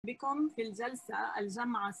بكم في الجلسة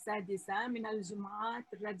الجمعة السادسة من الجمعات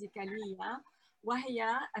الراديكالية، وهي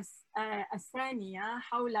الثانية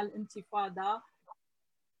حول الانتفاضة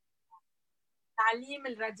التعليم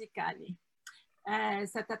الراديكالي.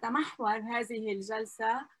 ستتمحور هذه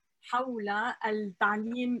الجلسة حول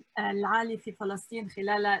التعليم العالي في فلسطين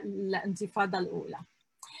خلال الانتفاضة الأولى.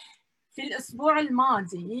 في الأسبوع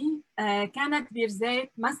الماضي كانت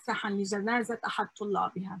بيرزيت مسرحاً لجنازة أحد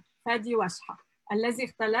طلابها، فادي وشحة، الذي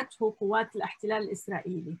اغتالته قوات الاحتلال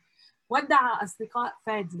الإسرائيلي. ودع أصدقاء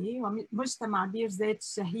فادي ومجتمع بيرزيت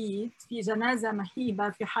الشهيد في جنازة مهيبة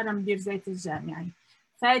في حرم بيرزيت الجامعي.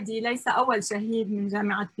 فادي ليس أول شهيد من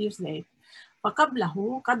جامعة بيرزيت،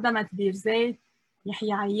 فقبله قدمت بيرزيت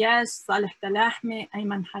يحيى عياش، صالح تلاحمة،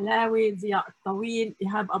 أيمن حلاوي، ضياء الطويل،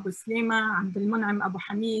 إيهاب أبو سليمة، عبد المنعم أبو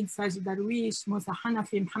حميد، ساجد درويش، موسى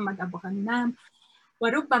حنفي، محمد أبو غنام،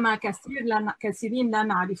 وربما كثيرين لا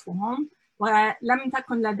نعرفهم. ولم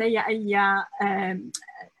تكن لدي أي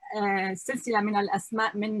سلسلة من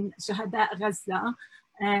الأسماء من شهداء غزة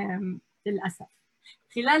للأسف.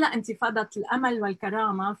 خلال انتفاضة الأمل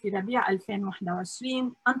والكرامة في ربيع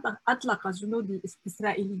 2021 أطلق جنود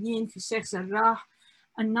الإسرائيليين في الشيخ جراح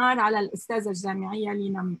النار على الأستاذة الجامعية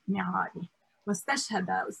لينا ميعاري، واستشهد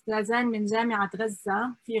أستاذان من جامعة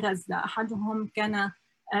غزة في غزة، أحدهم كان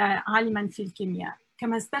عالماً في الكيمياء،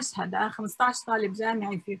 كما استشهد 15 طالب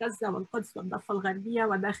جامعي في غزة والقدس والضفة الغربية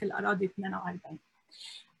وداخل أراضي 42.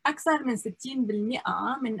 أكثر من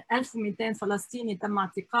 60% من 1200 فلسطيني تم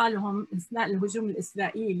اعتقالهم أثناء الهجوم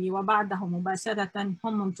الإسرائيلي وبعده مباشرة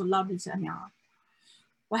هم من طلاب الجامعات.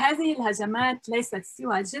 وهذه الهجمات ليست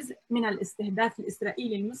سوى جزء من الاستهداف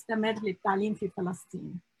الإسرائيلي المستمر للتعليم في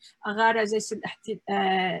فلسطين. أغار جيش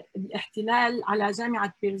الاحتلال على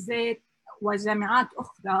جامعة بيرزيت وجامعات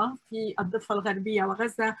أخرى في الضفة الغربية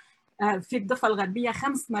وغزة في الضفة الغربية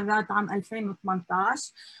 5 مرات عام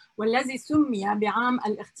 2018، والذي سمي بعام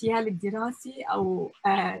الاغتيال الدراسي أو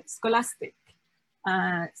scholastic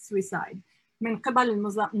suicide من قبل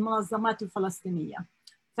المنظمات الفلسطينية.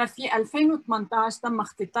 ففي 2018 تم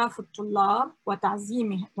اختطاف الطلاب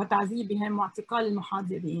وتعذيبهم واعتقال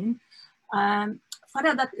المحاضرين.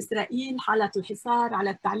 فرضت إسرائيل حالة الحصار على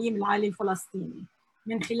التعليم العالي الفلسطيني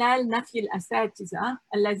من خلال نفي الأساتذة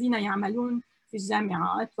الذين يعملون في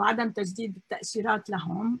الجامعات وعدم تجديد التأشيرات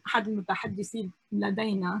لهم. أحد المتحدثين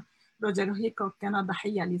لدينا روجر هيكوك كان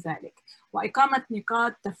ضحية لذلك، وإقامة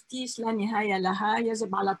نقاط تفتيش لا نهاية لها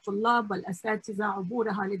يجب على الطلاب والأساتذة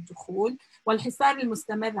عبورها للدخول، والحصار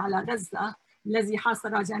المستمر على غزة الذي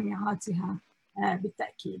حاصر جامعاتها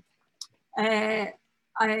بالتأكيد.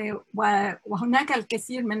 وهناك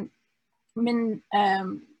الكثير من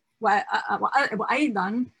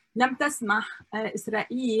وأيضا لم تسمح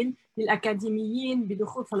إسرائيل للأكاديميين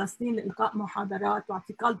بدخول فلسطين لإلقاء محاضرات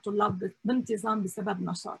واعتقال طلاب بانتظام بسبب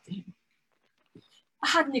نشاطهم.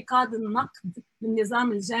 أحد نقاط النقد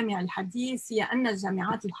للنظام الجامعي الحديث هي أن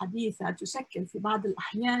الجامعات الحديثة تشكل في بعض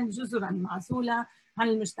الأحيان جزراً معزولة عن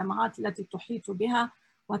المجتمعات التي تحيط بها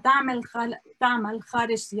وتعمل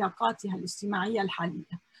خارج سياقاتها الاجتماعية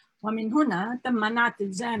الحالية. ومن هنا تم نعت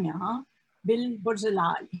الجامعة بالبرج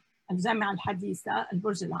العالي، الجامعة الحديثة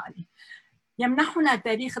البرج العالي. يمنحنا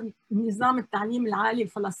تاريخ نظام التعليم العالي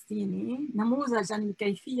الفلسطيني نموذجاً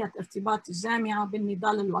لكيفية ارتباط الجامعة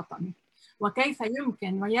بالنضال الوطني، وكيف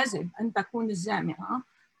يمكن ويجب أن تكون الجامعة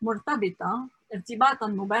مرتبطة ارتباطاً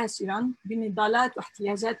مباشراً بنضالات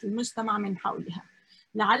واحتياجات المجتمع من حولها.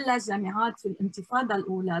 لعل الجامعات في الانتفاضة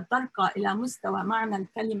الأولى ترقى إلى مستوى معنى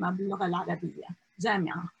الكلمة باللغة العربية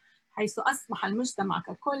جامعة، حيث أصبح المجتمع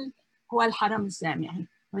ككل هو الحرم الجامعي،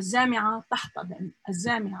 والجامعة تحتضن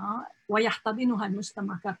الجامعة ويحتضنها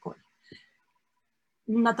المجتمع ككل.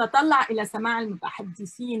 نتطلع إلى سماع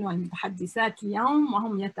المتحدثين والمتحدثات اليوم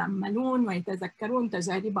وهم يتأملون ويتذكرون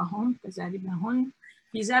تجاربهن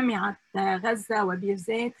في جامعة غزة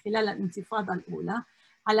وبيرزيت خلال الانتفاضة الأولى،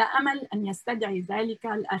 على أمل أن يستدعي ذلك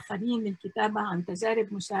الآخرين للكتابة عن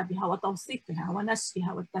تجارب مشابهة وتوثيقها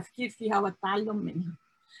ونشرها والتفكير فيها والتعلم منها.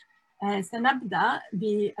 سنبدأ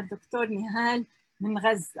بالدكتور نهال من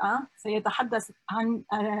غزة، سيتحدث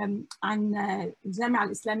عن الجامعة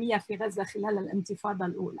الإسلامية في غزة خلال الانتفاضة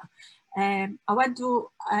الأولى. أود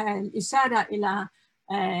الإشارة إلى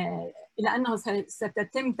أنه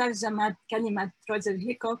ستتم ترجمة كلمة روجر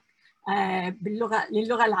هيكوك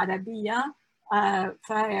للغة العربية،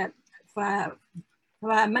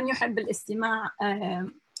 فمن يحب الاستماع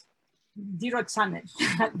ديرو تشانل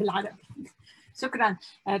بالعربي. شكرا.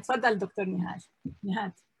 تفضل دكتور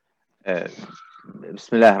نهاد.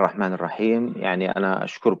 بسم الله الرحمن الرحيم. يعني أنا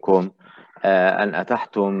أشكركم أن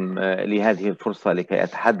أتحتم لي هذه الفرصة لكي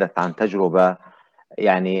أتحدث عن تجربة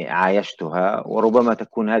يعني عايشتها، وربما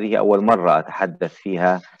تكون هذه أول مرة أتحدث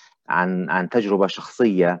فيها عن تجربة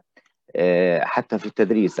شخصية. حتى في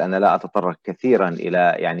التدريس أنا لا أتطرق كثيرا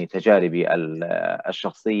إلى يعني تجاربي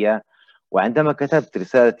الشخصية. وعندما كتبت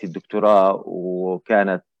رسالتي الدكتوراه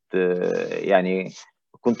وكانت يعني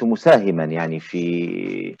كنت مساهما يعني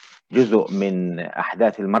في جزء من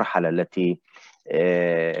أحداث المرحلة التي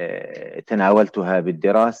تناولتها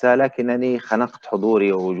بالدراسة، لكنني خنقت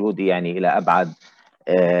حضوري ووجودي يعني إلى أبعد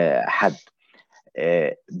حد.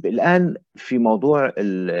 الآن في موضوع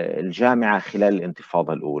الجامعة خلال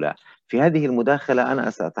الانتفاضة الأولى، في هذه المداخلة أنا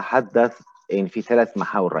سأتحدث في 3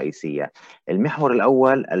 محاور رئيسية. المحور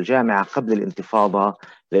الأول الجامعة قبل الانتفاضة،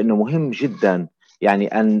 لأنه مهم جدا يعني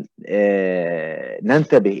أن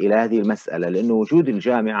ننتبه إلى هذه المسألة، لأن وجود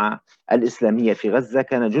الجامعة الإسلامية في غزة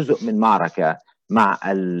كان جزء من معركة مع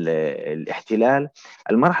الاحتلال.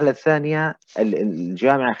 المرحلة الثانية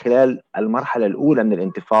الجامعة خلال المرحلة الأولى من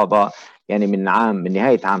الانتفاضة، يعني من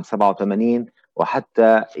نهاية عام 87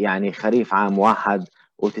 وحتى يعني خريف عام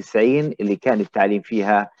 91 اللي كان التعليم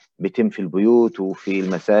فيها بيتم في البيوت وفي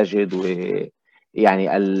المساجد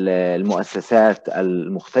ويعني المؤسسات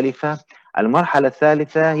المختلفة. المرحلة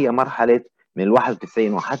الثالثة هي مرحلة من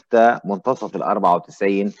 91 وحتى منتصف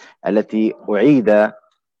 94 التي أعيد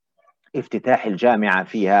افتتاح الجامعة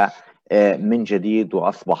فيها من جديد،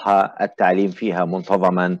 وأصبح التعليم فيها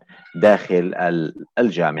منتظما داخل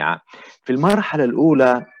الجامعة. في المرحلة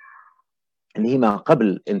الأولى اللي هي ما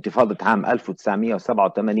قبل انتفاضة عام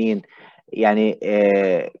 1987 يعني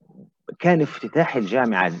كان افتتاح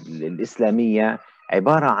الجامعة الإسلامية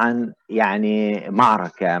عبارة عن يعني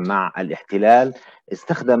معركة مع الاحتلال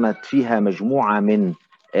استخدمت فيها مجموعة من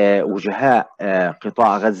وجهاء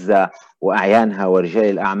قطاع غزة وأعيانها ورجال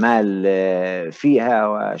الأعمال فيها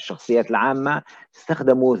والشخصيات العامة،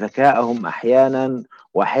 استخدموا ذكائهم أحيانا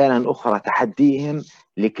وأحيانا أخرى تحديهم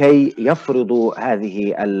لكي يفرضوا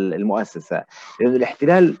هذه المؤسسة. لأن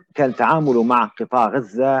الاحتلال كان تعامله مع قطاع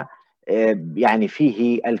غزة يعني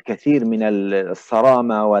فيه الكثير من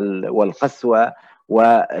الصرامة والقسوة،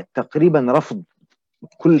 وتقريبا رفض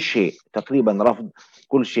كل شيء، تقريبا رفض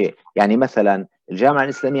كل شيء. يعني مثلا الجامعة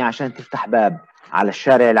الإسلامية عشان تفتح باب على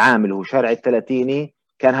الشارع العام اللي هو شارع الثلاثيني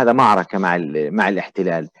كان هذا معركة مع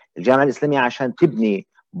الاحتلال. الجامعة الإسلامية عشان تبني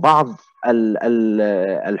بعض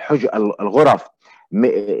الغرف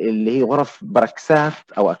اللي هي غرف بركسات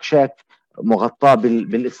أو أكشاك مغطاة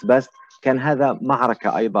بالإسباست، كان هذا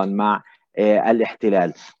معركة أيضا مع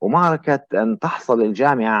الاحتلال. ومعركة أن تحصل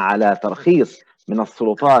الجامعة على ترخيص من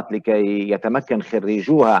السلطات لكي يتمكن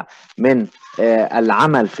خريجوها من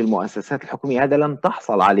العمل في المؤسسات الحكومية، هذا لم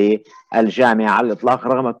تحصل عليه الجامعة على الإطلاق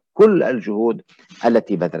رغم كل الجهود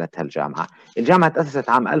التي بذلتها الجامعة. الجامعة تأسست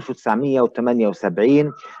عام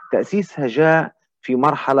 1978. تأسيسها جاء في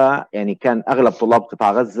مرحلة يعني كان أغلب طلاب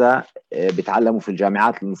قطاع غزة بيتعلموا في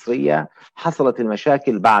الجامعات المصرية. حصلت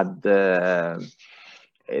المشاكل بعد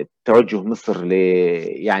توجه مصر ل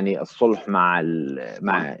يعني الصلح مع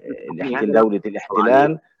دولة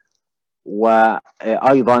الاحتلال،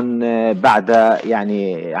 وأيضا بعد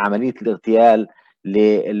يعني عملية الاغتيال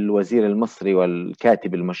للوزير المصري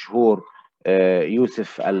والكاتب المشهور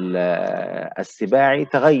يوسف السباعي،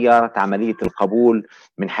 تغيرت عملية القبول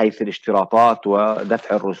من حيث الاشتراطات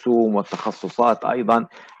ودفع الرسوم والتخصصات أيضا.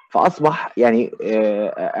 فأصبح يعني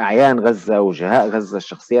أعيان غزة وجهاء غزة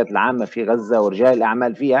الشخصيات العامة في غزة ورجال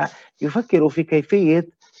الأعمال فيها يفكروا في كيفية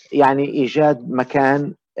يعني إيجاد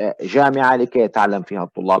مكان جامعة لكي يتعلم فيها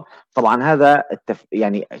الطلاب. طبعا هذا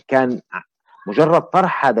يعني كان مجرد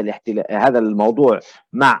طرح هذا الموضوع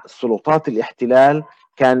مع سلطات الاحتلال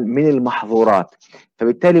كان من المحظورات،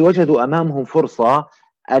 فبالتالي وجدوا أمامهم فرصة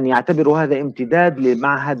أن يعتبروا هذا امتداد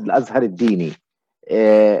لمعهد الأزهر الديني.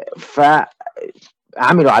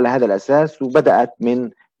 فعملوا على هذا الأساس وبدأت من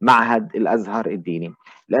معهد الأزهر الديني.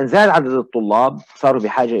 لأن زاد عدد الطلاب صاروا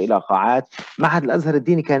بحاجة إلى قاعات. معهد الأزهر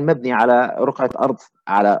الديني كان مبني على رقعة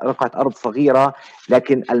أرض صغيرة،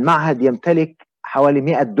 لكن المعهد يمتلك حوالي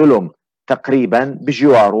 100 دلم تقريبا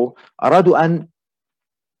بجواره. أرادوا أن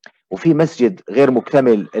وفي مسجد غير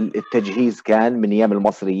مكتمل التجهيز كان من أيام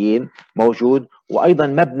المصريين موجود، وأيضا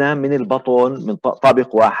مبنى من البطن من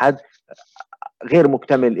طابق واحد غير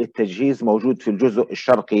مكتمل التجهيز موجود في الجزء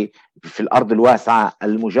الشرقي في الأرض الواسعة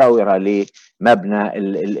المجاورة لمبنى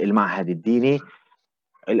المعهد الديني.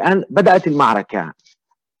 الآن بدأت المعركة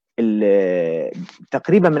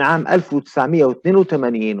تقريبا من عام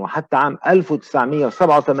 1982 وحتى عام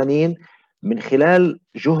 1987 من خلال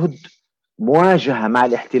جهد مواجهة مع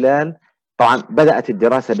الاحتلال. طبعا بدأت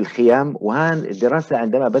الدراسة بالخيام، وهان الدراسة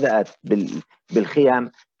عندما بدأت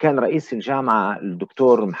بالخيام كان رئيس الجامعة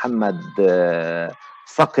الدكتور محمد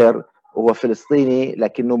صقر هو فلسطيني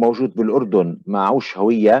لكنه موجود بالأردن، معهوش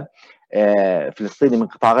هوية، فلسطيني من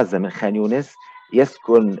قطاع غزة من خان يونس،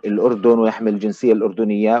 يسكن الأردن ويحمل الجنسية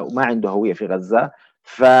الأردنية وما عنده هوية في غزة.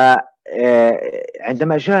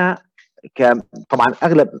 فعندما جاء طبعا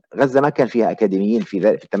أغلب غزة ما كان فيها أكاديميين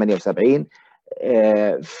في 78،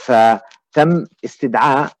 فتم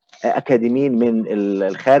استدعاء أكاديميين من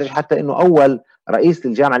الخارج، حتى أنه أول رئيس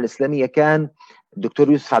للجامعة الإسلامية كان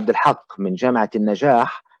الدكتور يوسف عبد الحق من جامعة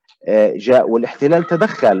النجاح. جاء والاحتلال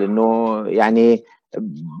تدخل انه يعني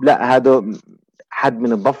لا، هذا حد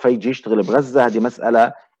من الضفه يجي يشتغل بغزه، هذه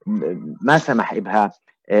مساله ما سمح بها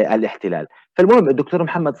الاحتلال. فالمهم الدكتور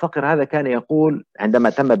محمد صقر هذا كان يقول عندما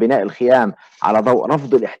تم بناء الخيام على ضوء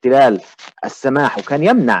رفض الاحتلال السماح، وكان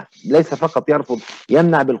يمنع، ليس فقط يرفض،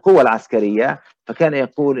 يمنع بالقوة العسكرية. فكان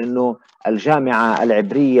يقول انه الجامعة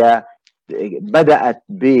العبرية بدأت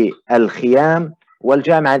بالخيام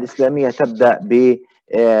والجامعة الإسلامية تبدأ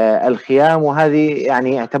بالخيام، وهذه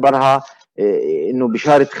يعني اعتبرها انه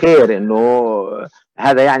بشارة خير، انه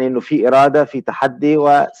هذا يعني انه في إرادة، في تحدي،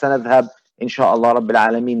 وسنذهب إن شاء الله رب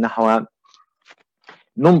العالمين نحو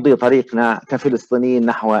نمضي طريقنا كفلسطينيين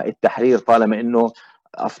نحو التحرير، طالما أنه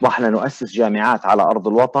أصبحنا نؤسس جامعات على أرض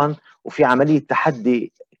الوطن، وفي عملية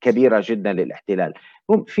تحدي كبيرة جدا للاحتلال.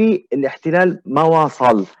 في الاحتلال ما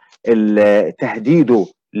واصل تهديده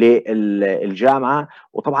للجامعة،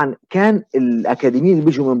 وطبعا كان الأكاديميين اللي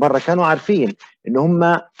بيجوا من برا كانوا عارفين إن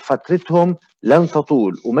هم فترتهم لن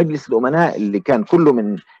تطول، ومجلس الأمناء اللي كان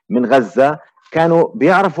كله من غزة كانوا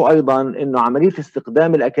بيعرفوا أيضا أنه عملية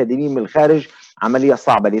استخدام الأكاديميين من الخارج عملية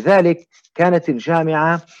صعبة. لذلك كانت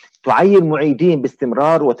الجامعة تعين معيدين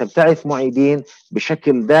باستمرار وتبتعث معيدين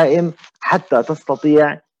بشكل دائم حتى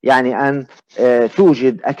تستطيع يعني أن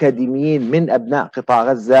توجد أكاديميين من أبناء قطاع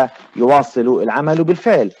غزة يواصلوا العمل.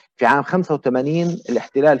 وبالفعل في عام 85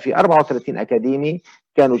 الاحتلال في 34 أكاديمي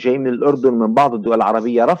كانوا جايين من الأردن من بعض الدول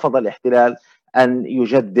العربية. رفض الاحتلال أن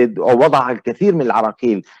يجدد، أو وضع الكثير من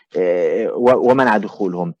العراقيل ومنع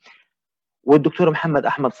دخولهم. والدكتور محمد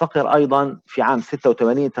أحمد صقر أيضا في عام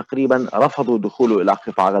 86 تقريبا رفضوا دخوله إلى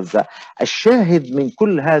قطاع غزة. الشاهد من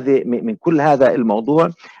كل هذا الموضوع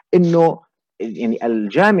أنه يعني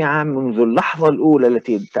الجامعة منذ اللحظة الأولى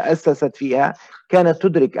التي تأسست فيها كانت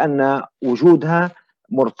تدرك أن وجودها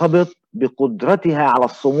مرتبط بقدرتها على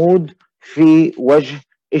الصمود في وجه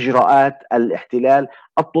إجراءات الاحتلال.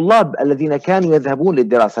 الطلاب الذين كانوا يذهبون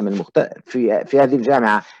للدراسة في هذه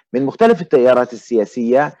الجامعة من مختلف التيارات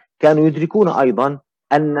السياسية كانوا يدركون أيضا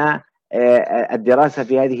أن الدراسة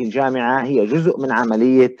في هذه الجامعة هي جزء من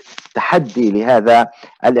عملية تحدي لهذا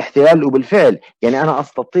الاحتلال. وبالفعل يعني أنا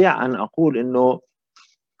أستطيع أن أقول أنه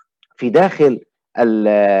في داخل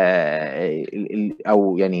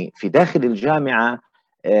أو يعني في داخل الجامعة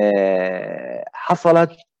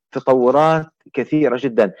حصلت تطورات كثيرة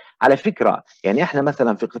جدا. على فكرة يعني احنا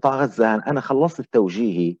مثلا في قطاع غزة أنا خلصت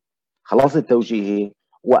التوجيهي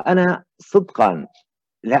وأنا صدقا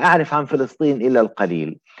لا أعرف عن فلسطين إلا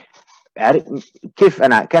القليل. كيف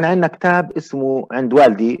أنا كان عندنا كتاب اسمه عند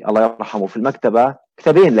والدي الله يرحمه في المكتبة،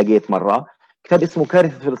 كتابين لقيت مرة، كتاب اسمه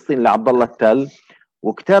كارثة فلسطين لعبد الله التل،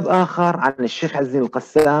 وكتاب آخر عن الشيخ عز الدين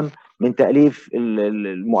القسام من تأليف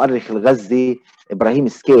المؤرخ الغزي إبراهيم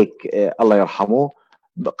سكيك الله يرحمه.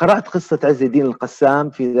 قرأت قصة عز الدين القسام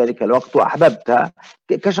في ذلك الوقت وأحببتها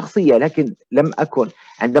كشخصية، لكن لم أكن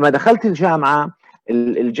عندما دخلت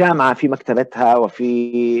الجامعة في مكتبتها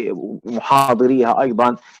وفي محاضريها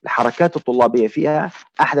أيضا الحركات الطلابية فيها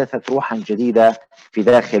أحدثت روحا جديدة في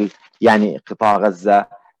داخل يعني قطاع غزة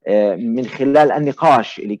من خلال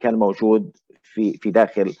النقاش اللي كان موجود في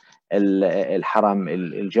داخل الحرم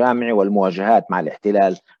الجامعي والمواجهات مع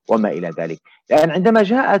الاحتلال وما إلى ذلك. يعني عندما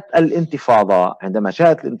جاءت الانتفاضة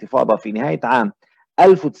في نهاية عام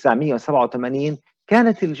 1987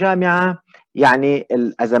 كانت الجامعة يعني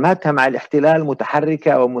أزماتها مع الاحتلال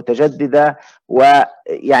متحركة ومتجددة،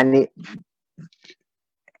 ويعني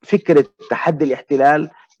فكرة تحدي الاحتلال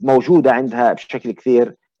موجودة عندها بشكل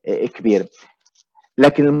كثير كبير.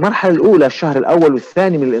 لكن المرحلة الأولى الشهر الأول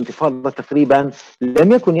والثاني من الانتفاضة تقريبا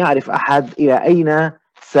لم يكن يعرف أحد إلى أين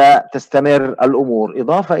ستستمر الأمور،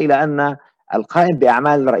 إضافة إلى أن القائم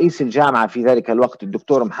بأعمال رئيس الجامعة في ذلك الوقت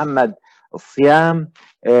الدكتور محمد الصيام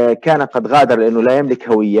كان قد غادر لأنه لا يملك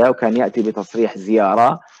هوية وكان يأتي بتصريح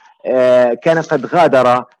زيارة. كان قد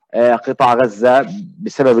غادر قطاع غزة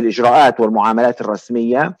بسبب الإجراءات والمعاملات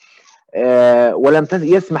الرسمية، ولم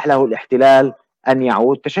يسمح له الاحتلال أن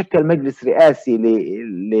يعود. تشكل مجلس رئاسي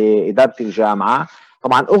لإدارة الجامعة،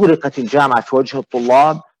 طبعا أغلقت الجامعة في وجه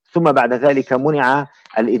الطلاب، ثم بعد ذلك منع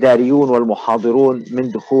الإداريون والمحاضرون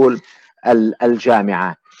من دخول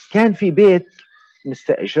الجامعة. كان في بيت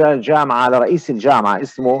مستأجر الجامعة لرئيس الجامعة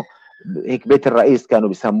اسمه هيك بيت الرئيس كانوا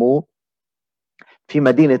بيسموه في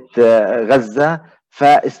مدينة غزة،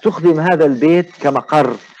 فاستخدم هذا البيت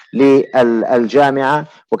كمقر للجامعة،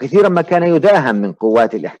 وكثيرا ما كان يداهم من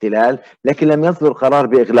قوات الاحتلال، لكن لم يصدر قرار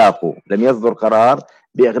بإغلاقه، لم يصدر قرار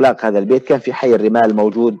بإغلاق هذا البيت. كان في حي الرمال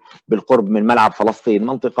موجود بالقرب من ملعب فلسطين،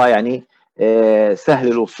 منطقة يعني سهل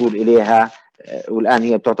الوصول إليها، والآن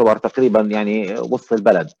هي تعتبر تقريبا يعني وسط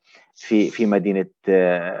البلد في مدينة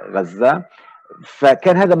غزة.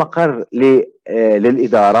 فكان هذا مقر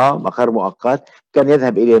للإدارة، مقر مؤقت، كان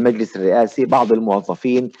يذهب إليه المجلس الرئاسي، بعض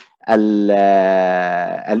الموظفين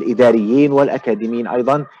الإداريين والأكاديميين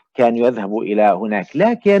أيضا كانوا يذهبوا إلى هناك.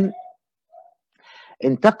 لكن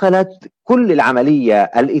انتقلت كل العملية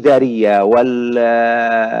الإدارية والتعليمية،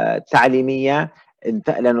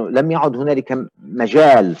 لأنه لم يعد هنالك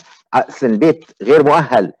مجال، البيت غير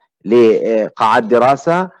مؤهل لقاعات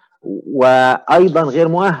دراسة، وأيضا غير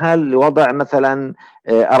مؤهل لوضع مثلا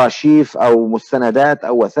أراشيف أو مستندات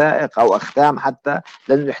أو وثائق أو أختام، حتى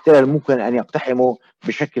لأن الاحتلال ممكن أن يقتحمه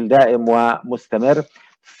بشكل دائم ومستمر.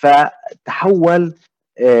 فتحول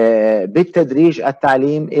بالتدريج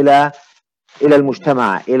التعليم إلى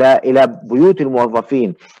المجتمع، إلى بيوت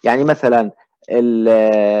الموظفين. يعني مثلا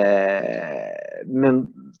من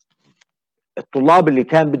الطلاب اللي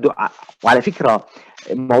كان بده، وعلى فكرة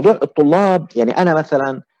موضوع الطلاب، يعني أنا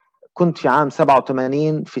مثلا كنت في عام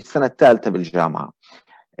 87 في السنة الثالثة بالجامعة،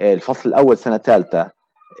 الفصل الأول سنة ثالثة.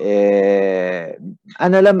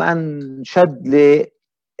 أنا لم أنشد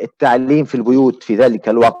للتعليم في البيوت في ذلك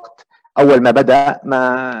الوقت، أول ما بدأ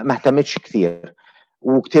ما اهتمتش كثير،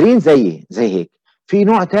 وكثيرين زي هيك. في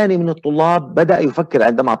نوع ثاني من الطلاب بدأ يفكر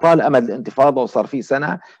عندما طال أمد الانتفاضة وصار في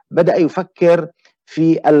سنة، بدأ يفكر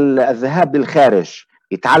في الذهاب للخارج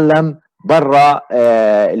يتعلم برا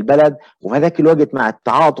البلد. وفي الوقت مع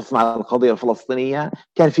التعاطف مع القضية الفلسطينية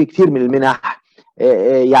كان في كثير من المنح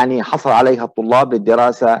يعني حصل عليها الطلاب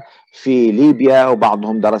للدراسة في ليبيا،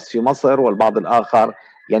 وبعضهم درس في مصر، والبعض الآخر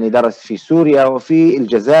يعني درس في سوريا وفي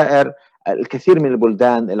الجزائر، الكثير من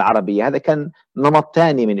البلدان العربية. هذا كان نمط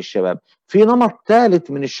ثاني من الشباب. في نمط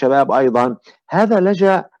ثالث من الشباب أيضا، هذا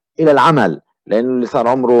لجأ إلى العمل، لأنه اللي صار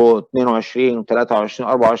عمره 22 و23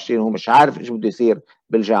 و24 وهو مش عارف إيش بده يصير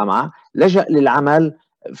بالجامعة، لجأ للعمل.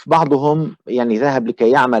 في بعضهم يعني ذهب لكي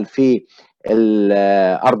يعمل في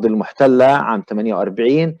الأرض المحتلة عام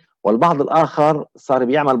 48، والبعض الآخر صار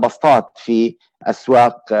بيعمل بسطات في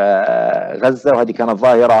أسواق غزة، وهذه كانت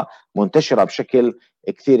ظاهرة منتشرة بشكل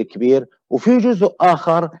كثير كبير. وفي جزء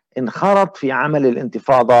آخر انخرط في عمل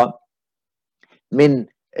الانتفاضة من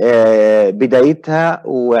بدايتها،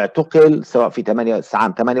 واعتقل سواء في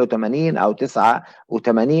عام 88 أو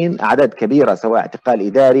 89، أعداد كبيرة، سواء اعتقال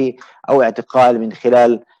إداري أو اعتقال من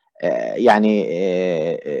خلال يعني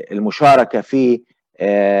المشاركة في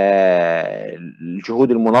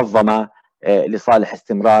الجهود المنظمة لصالح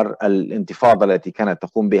استمرار الانتفاضة التي كانت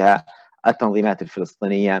تقوم بها التنظيمات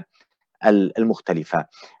الفلسطينية المختلفة.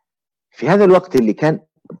 في هذا الوقت اللي كان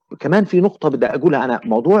كمان في نقطة بدي أقولها أنا،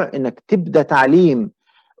 موضوع إنك تبدأ تعليم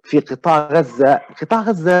في قطاع غزة. قطاع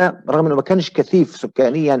غزة رغم أنه ما كانش كثيف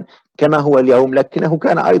سكانيا كما هو اليوم، لكنه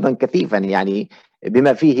كان أيضا كثيفا يعني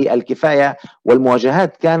بما فيه الكفاية،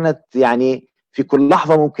 والمواجهات كانت يعني في كل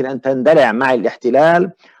لحظة ممكن أن تندلع مع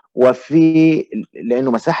الاحتلال.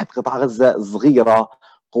 لأنه مساحة قطاع غزة صغيرة،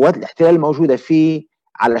 قوات الاحتلال الموجودة فيه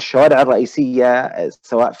على الشوارع الرئيسية،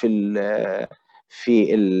 سواء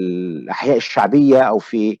في الأحياء الشعبية أو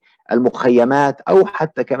في المخيمات، أو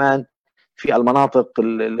حتى كمان في المناطق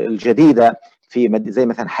الجديدة في زي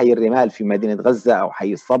مثلا حي الرمال في مدينة غزة، أو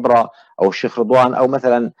حي الصبرة، أو الشيخ رضوان، أو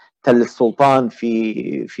مثلا تل السلطان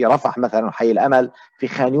في رفح مثلا، وحي الأمل في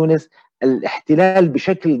خان يونس. الاحتلال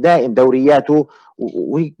بشكل دائم دورياته،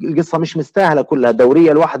 والقصة مش مستاهلة كلها،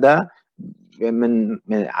 دورية الواحدة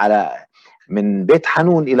من بيت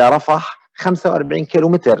حنون إلى رفح 45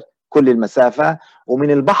 كيلومتر كل المسافة،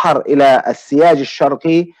 ومن البحر إلى السياج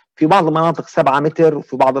الشرقي في بعض المناطق 7 متر،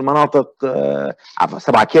 وفي بعض المناطق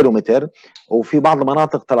 7 كيلومتر، وفي بعض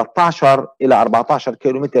المناطق 13 إلى 14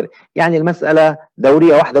 كيلومتر. يعني المسألة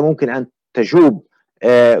دورية واحدة ممكن أن تجوب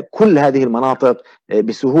كل هذه المناطق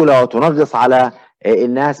بسهولة وتنغص على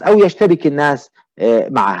الناس، أو يشترك الناس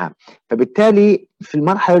معها. فبالتالي في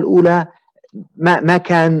المرحلة الأولى ما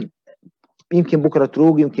كان، يمكن بكرة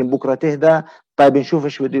تروق، يمكن بكرة تهدى، طيب نشوف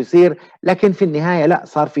ايش بده يصير. لكن في النهاية لا،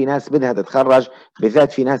 صار في ناس بدها تتخرج،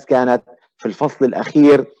 بالذات في ناس كانت في الفصل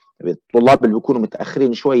الأخير، الطلاب اللي بيكونوا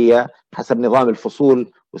متأخرين شوية حسب نظام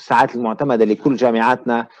الفصول والساعات المعتمدة اللي كل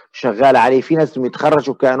جامعاتنا شغالة عليه. في ناس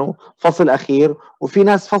يتخرجوا كانوا فصل أخير، وفي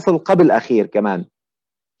ناس فصل قبل أخير كمان.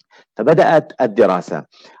 فبدأت الدراسة.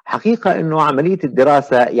 حقيقة أنه عملية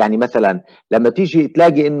الدراسة يعني مثلا لما تيجي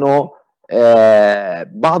تلاقي أنه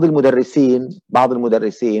بعض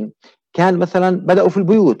المدرسين كان مثلا بدأوا في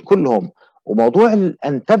البيوت كلهم، وموضوع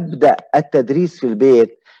أن تبدأ التدريس في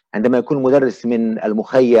البيت عندما يكون مدرس من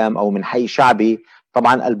المخيم أو من حي شعبي،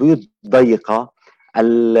 طبعا البيوت ضيقة،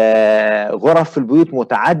 الغرف في البيوت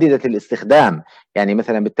متعددة الاستخدام، يعني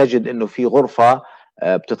مثلا بتجد أنه في غرفة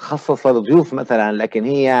بتتخصص للضيوف مثلا، لكن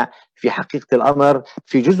هي في حقيقة الأمر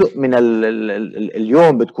في جزء من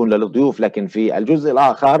اليوم بتكون للضيوف، لكن في الجزء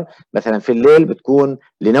الآخر مثلا في الليل بتكون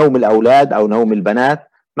لنوم الأولاد أو نوم البنات،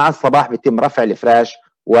 مع الصباح بيتم رفع الفراش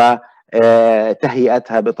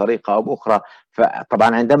وتهيئتها بطريقة أو بأخرى.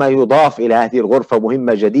 فطبعا عندما يضاف إلى هذه الغرفة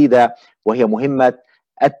مهمة جديدة وهي مهمة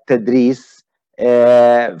التدريس،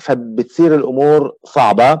 فبتصير الأمور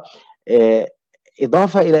صعبة،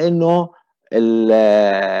 إضافة إلى أنه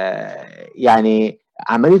يعني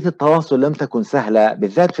عملية التواصل لم تكن سهلة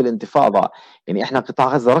بالذات في الانتفاضة. يعني احنا قطاع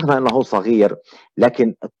غزة رغم انه صغير،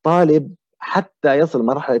 لكن الطالب حتى يصل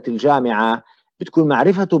مرحلة الجامعة بتكون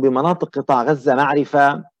معرفته بمناطق قطاع غزة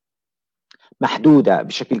معرفة محدودة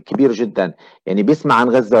بشكل كبير جدا، يعني بيسمع عن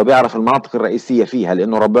غزة وبيعرف المناطق الرئيسية فيها،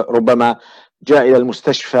 لأنه ربما جاء إلى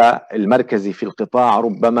المستشفى المركزي في القطاع،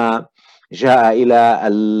 ربما جاء إلى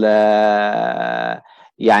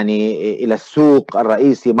يعني إلى السوق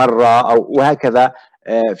الرئيسي مرة أو وهكذا.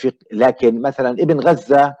 لكن مثلا ابن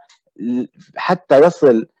غزة حتى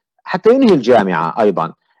ينهي الجامعة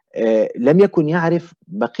أيضا لم يكن يعرف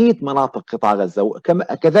بقية مناطق قطاع غزة،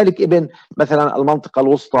 كذلك ابن مثلا المنطقة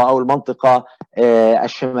الوسطى أو المنطقة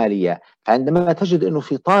الشمالية. فعندما تجد أنه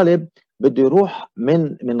في طالب بده يروح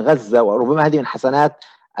من غزة، وربما هذه من حسنات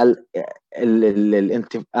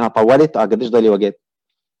أنا طولت قديش ضلي وقت؟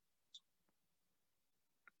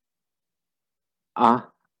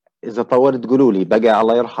 إذا طولت قولوا لي. بقى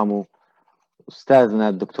الله يرحمه أستاذنا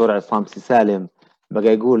الدكتور عصام سالم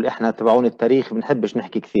بقى يقول إحنا تبعون التاريخ بنحبش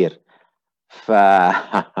نحكي كثير.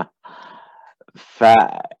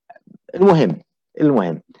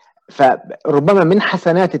 المهم فربما من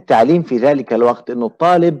حسنات التعليم في ذلك الوقت انه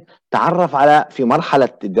الطالب تعرف في مرحله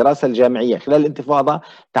الدراسه الجامعيه خلال الانتفاضه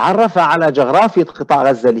تعرف على جغرافيا قطاع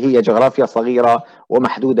غزه اللي هي جغرافيا صغيره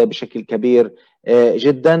ومحدوده بشكل كبير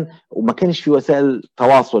جدا، وما كانش في وسائل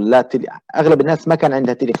تواصل، لا اغلب الناس ما كان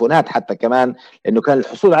عندها تليفونات حتى كمان، لانه كان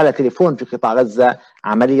الحصول على تليفون في قطاع غزه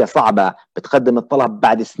عمليه صعبه، بتقدم الطلب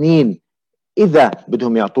بعد سنين اذا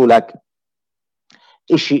بدهم يعطوا لك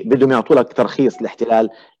شيء، بدهم يعطوا لك ترخيص الاحتلال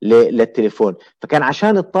للتليفون. فكان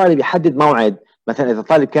عشان الطالب يحدد موعد، مثلا اذا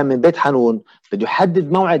الطالب كان من بيت حنون بده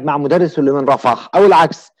يحدد موعد مع مدرسه اللي من رفح، او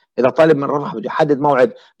العكس اذا طالب من رفح بده يحدد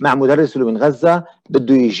موعد مع مدرسه اللي من غزه،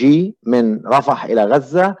 بده يجي من رفح الى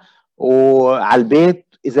غزه وعلى البيت،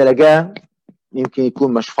 اذا لقاه يمكن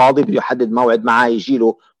يكون مش فاضي بده يحدد موعد معاه يجي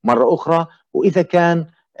له مره اخرى، واذا كان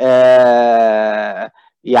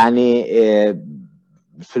يعني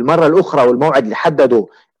في المرة الأخرى والموعد اللي حدده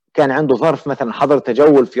كان عنده ظرف، مثلا حضر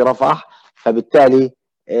تجول في رفح، فبالتالي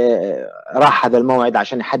راح هذا الموعد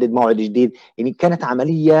عشان يحدد موعد جديد. يعني كانت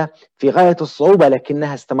عملية في غاية الصعوبة،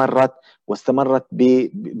 لكنها واستمرت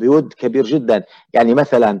بود كبير جدا. يعني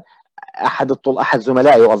مثلا أحد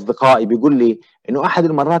زملائي وأصدقائي بيقول لي إنه أحد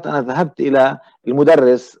المرات أنا ذهبت إلى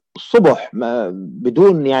المدرس الصبح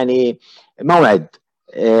بدون يعني موعد،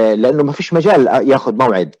 لأنه ما فيش مجال ياخذ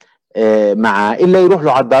موعد معه الا يروح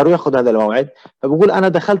له على الدار وياخذ هذا الموعد. فبقول انا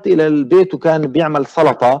دخلت الى البيت وكان بيعمل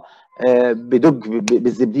سلطه، بدق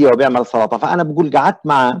بالزبديه وبيعمل سلطه، فانا بقول قعدت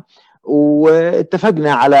معه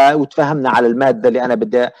واتفقنا وتفاهمنا على الماده اللي انا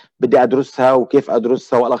بدي ادرسها وكيف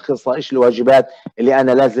ادرسها والخصها، ايش الواجبات اللي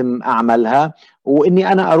انا لازم اعملها،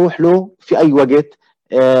 واني انا اروح له في اي وقت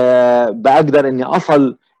بقدر اني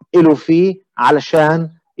اصل له فيه علشان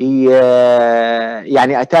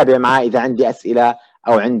يعني اتابع معاه اذا عندي اسئله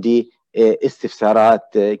او عندي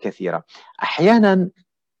استفسارات كثيره. احيانا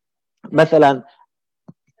مثلا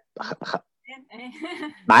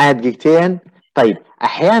معايا دقيقتين؟ طيب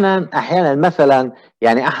احيانا مثلا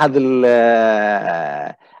يعني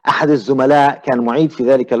احد الزملاء كان معيد في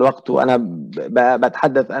ذلك الوقت، وانا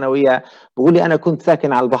بتحدث انا وياه، بقول لي انا كنت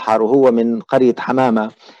ساكن على البحر وهو من قريه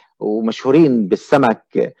حمامه ومشهورين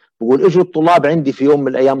بالسمك، بقول اجوا الطلاب عندي في يوم من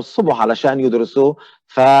الايام الصبح علشان يدرسوا،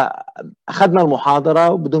 فاخذنا المحاضره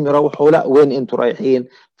وبدهم يروحوا، لا وين انتم رايحين؟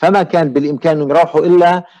 فما كان بالامكان انهم يروحوا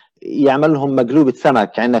الا يعمل لهم مقلوبه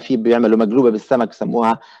سمك، عندنا في بيعملوا مقلوبه بالسمك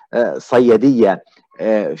سموها صياديه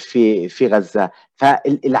في غزه.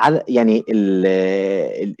 يعني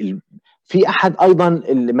في احد ايضا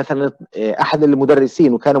مثلا احد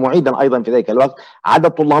المدرسين وكان معيدا ايضا في ذلك الوقت،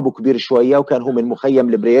 عدد طلابه كبير شويه وكان هو من مخيم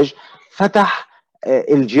البريج، فتح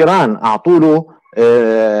الجيران اعطوا له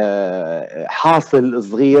حاصل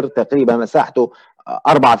صغير تقريبا مساحته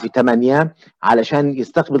 4 في 8 علشان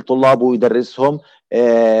يستقبل طلابه ويدرسهم.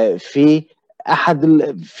 في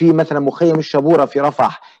في مثلا مخيم الشبوره في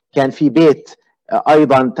رفح كان في بيت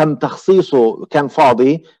ايضا تم تخصيصه، كان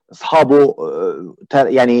فاضي، اصحابه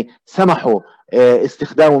يعني سمحوا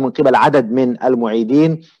استخدامه من قبل عدد من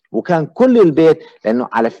المعيدين، وكان كل البيت، لانه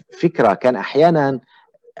على فكره كان احيانا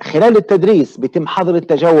خلال التدريس بيتم حظر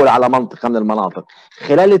التجول على منطقه من المناطق،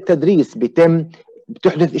 خلال التدريس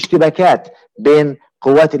بتحدث اشتباكات بين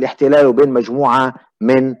قوات الاحتلال وبين مجموعه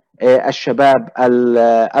من الشباب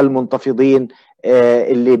المنتفضين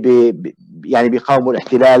اللي يعني بيقاوموا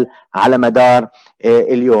الاحتلال على مدار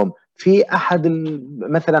اليوم. في احد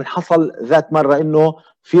مثلا حصل ذات مره انه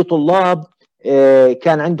في طلاب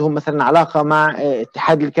كان عندهم مثلا علاقه مع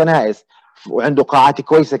اتحاد الكنائس، وعنده قاعات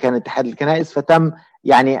كويسه كان اتحاد الكنائس، فتم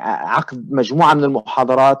يعني عقد مجموعه من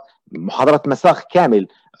محاضرات مساق كامل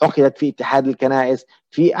عقدت في اتحاد الكنائس.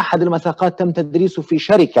 في احد المساقات تم تدريسه في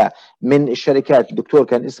شركه من الشركات، الدكتور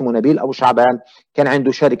كان اسمه نبيل ابو شعبان، كان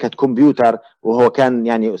عنده شركه كمبيوتر، وهو كان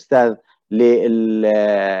يعني استاذ للمهندس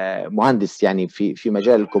يعني في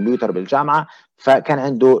مجال الكمبيوتر بالجامعه، فكان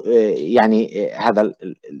عنده يعني هذا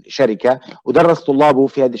الشركه ودرس طلابه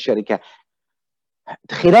في هذه الشركه.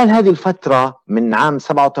 خلال هذه الفتره من عام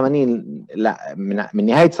 87 لا من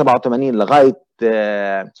نهايه 87 لغايه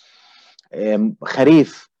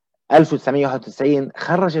خريف 1991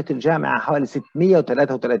 خرجت الجامعه حوالي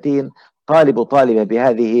 633 طالب وطالبه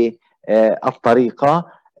بهذه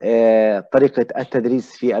الطريقه، طريقه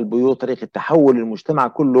التدريس في البيوت، طريقه تحول المجتمع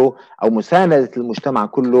كله او مسانده المجتمع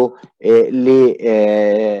كله ل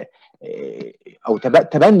او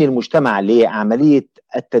تبني المجتمع لعمليه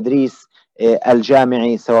التدريس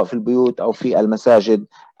الجامعي سواء في البيوت او في المساجد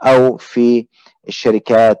او في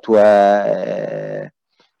الشركات و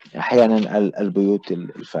احيانا البيوت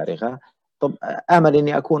الفارغه. طب امل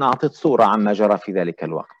اني اكون اعطيت صوره عما جرى في ذلك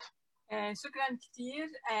الوقت. شكرا كثير،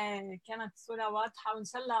 كانت صوره واضحه وان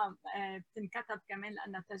شاء الله بتنكتب كمان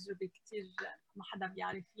لان تجربه كثير ما حدا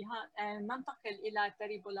بيعرف فيها. ننتقل الى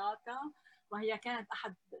تريبولاتا، وهي كانت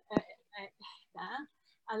احدى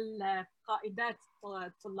القائدات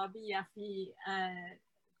الطلابيه في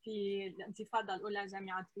الانتفاضه الاولى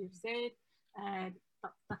جامعه بيرزيت.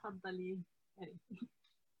 تفضلي.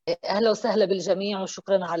 أهلا وسهلا بالجميع،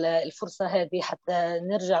 وشكرا على الفرصة هذه حتى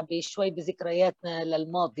نرجع بشوي بذكرياتنا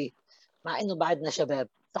للماضي، مع إنه بعدنا شباب،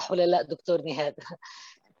 صح ولا لا دكتور نهاد؟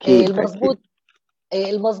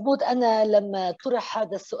 المضبوط. أنا لما طرح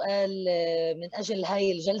هذا السؤال من أجل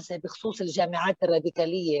هاي الجلسة بخصوص الجامعات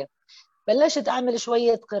الراديكالية بلشت أعمل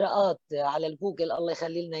شوية قراءات على الجوجل، الله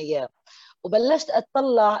يخلي لنا إياه، وبلشت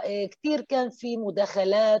أتطلع كثير كان في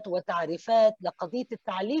مداخلات وتعريفات لقضية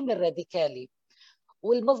التعليم الراديكالي.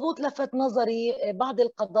 والمضبوط لفت نظري بعض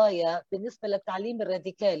القضايا بالنسبة للتعليم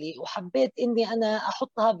الراديكالي، وحبيت إني أنا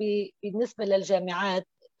أحطها بالنسبة للجامعات،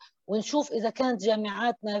 ونشوف إذا كانت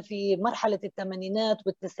جامعاتنا في مرحلة الثمانينات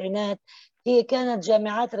والتسعينات هي كانت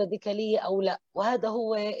جامعات راديكالية أو لا. وهذا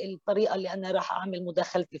هو الطريقة اللي أنا راح أعمل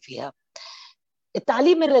مداخلتي فيها.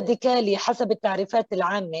 التعليم الراديكالي حسب التعريفات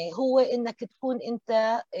العامة هو إنك تكون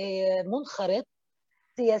أنت منخرط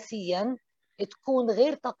سياسيا، تكون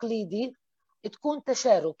غير تقليدي، تكون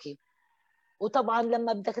تشاركي. وطبعا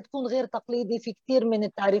لما بدك تكون غير تقليدي في كثير من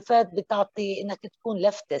التعريفات بتعطي انك تكون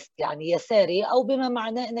لفتست يعني يساري، او بما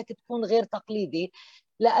معناه انك تكون غير تقليدي،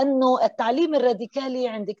 لانه التعليم الراديكالي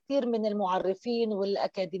عند كثير من المعرفين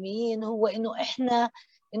والاكاديميين هو انه احنا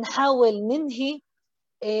نحاول ننهي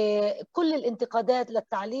كل الانتقادات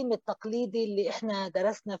للتعليم التقليدي اللي احنا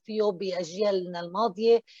درسنا فيه باجيالنا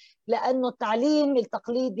الماضيه، لانه التعليم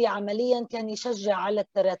التقليدي عمليا كان يشجع على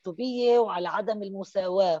التراتبيه وعلى عدم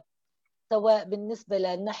المساواه، سواء بالنسبه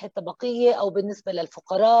للناحيه الطبقيه او بالنسبه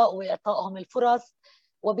للفقراء واعطائهم الفرص.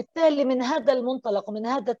 وبالتالي من هذا المنطلق ومن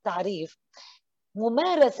هذا التعريف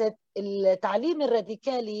ممارسه التعليم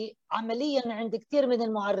الراديكالي عمليا عند كثير من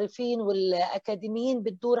المعرفين والاكاديميين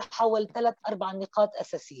بتدور حول 3-4 نقاط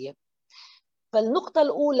اساسيه. فالنقطه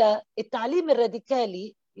الاولى، التعليم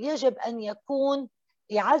الراديكالي يجب ان يكون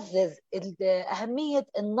يعزز اهميه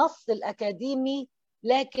النص الاكاديمي،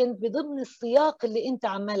 لكن بضمن السياق اللي انت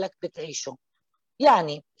عمالك بتعيشه.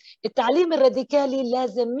 يعني التعليم الراديكالي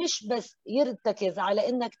لازم مش بس يرتكز على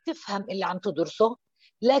انك تفهم اللي عم تدرسه،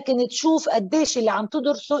 لكن تشوف قديش اللي عم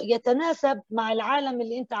تدرسه يتناسب مع العالم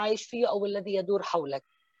اللي انت عايش فيه او الذي يدور حولك.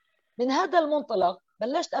 من هذا المنطلق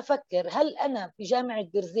بلشت افكر، هل انا في جامعة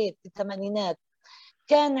بيرزيت في الثمانينات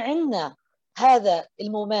كان عندنا هذا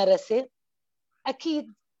الممارسة؟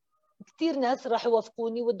 اكيد كثير ناس راح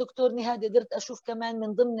يوافقوني، والدكتور نهاد قدرت اشوف كمان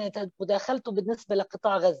من ضمن مداخلته بالنسبه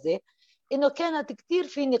لقطاع غزه انه كانت كثير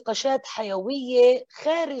في نقاشات حيويه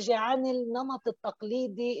خارجه عن النمط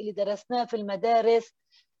التقليدي اللي درسناه في المدارس،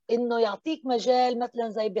 انه يعطيك مجال مثلا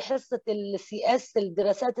زي بحصه السي اس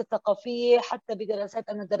الدراسات الثقافيه، حتى بدراسات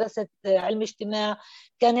انا درست علم اجتماع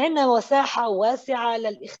كان عندنا مساحه واسعه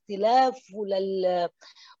للاختلاف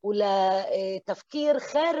ولتفكير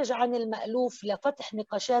خارج عن المألوف، لفتح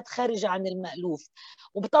نقاشات خارج عن المألوف.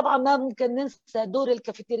 وطبعا ما ممكن ننسى دور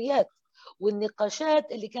الكافيتريات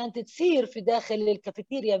والنقاشات اللي كانت تصير في داخل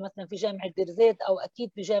الكافيتيريا، مثلا في جامعة دير زيت أو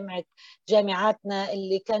أكيد في جامعاتنا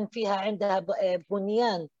اللي كان فيها عندها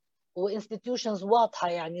بنيان وانستتيوشنز واضحة،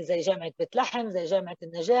 يعني زي جامعة بيت لحم، زي جامعة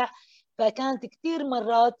النجاح. فكانت كثير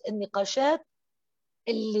مرات النقاشات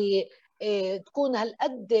اللي تكون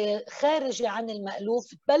هالقد خارجة عن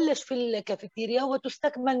المألوف تبلش في الكافيتيريا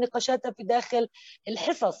وتستكمل نقاشاتها في داخل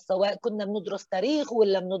الحصص، سواء كنا بندرس تاريخ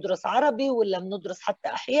ولا بندرس عربي ولا بندرس حتى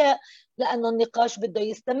أحياء، لأنه النقاش بده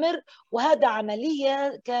يستمر. وهذا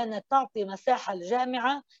عملية كانت تعطي مساحة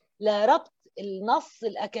الجامعة لربط النص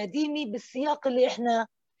الأكاديمي بالسياق اللي إحنا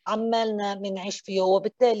عمالنا بنعيش فيه،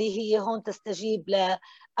 وبالتالي هي هون تستجيب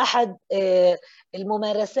لأحد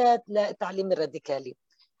الممارسات للتعليم الراديكالي.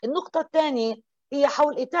 النقطة الثانية هي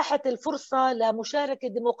حول إتاحة الفرصة لمشاركة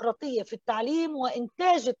ديمقراطية في التعليم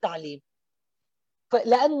وإنتاج التعليم،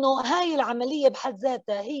 لأنه هاي العملية بحد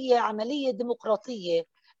ذاتها هي عملية ديمقراطية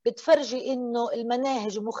بتفرجي إنه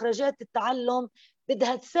المناهج ومخرجات التعلم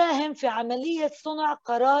بدها تساهم في عملية صنع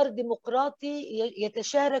قرار ديمقراطي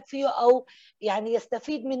يتشارك فيه أو يعني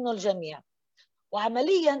يستفيد منه الجميع.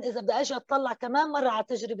 وعمليا إذا بدي أجي أطلع كمان مرة على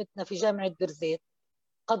تجربتنا في جامعة بير زيت،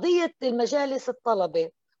 قضية المجالس الطلبة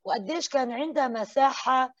وقديش كان عندها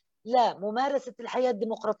مساحة لممارسة الحياة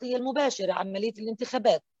الديمقراطية المباشرة، عملية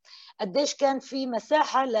الانتخابات، قديش كان في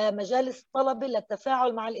مساحة لمجالس الطلبة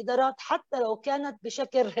للتفاعل مع الإدارات حتى لو كانت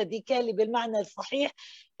بشكل راديكالي بالمعنى الصحيح،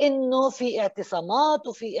 إنه في اعتصامات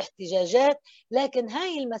وفي احتجاجات، لكن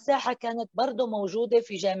هاي المساحة كانت برضو موجودة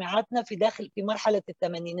في جامعاتنا في مرحلة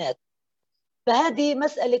الثمانينات. فهذه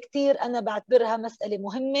مسألة كتير أنا بعتبرها مسألة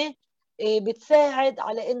مهمة بتساعد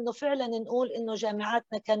على إنه فعلا نقول إنه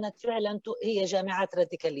جامعاتنا كانت فعلا هي جامعات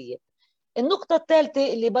راديكالية. النقطة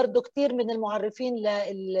الثالثة اللي برضو كتير من المعرفين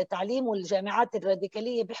للتعليم والجامعات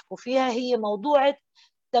الراديكالية بيحكوا فيها هي موضوع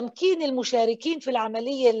تمكين المشاركين في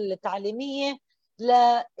العملية التعليمية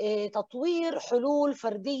لتطوير حلول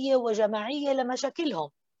فردية وجماعية لمشاكلهم.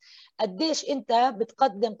 قديش انت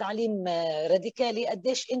بتقدم تعليم راديكالي،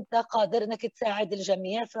 قديش انت قادر انك تساعد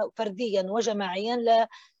الجميع فرديا وجماعيا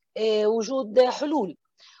لوجود حلول.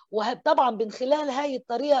 وطبعا من خلال هاي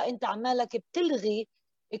الطريقة انت عمالك بتلغي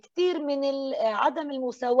كثير من عدم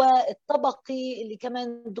المساواة الطبقي اللي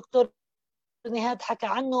كمان الدكتور نهاد حكى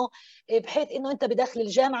عنه، بحيث انه انت بداخل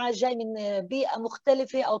الجامعه جاي من بيئه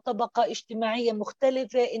مختلفه او طبقه اجتماعيه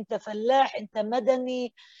مختلفه، انت فلاح، انت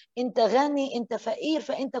مدني، انت غني، انت فقير،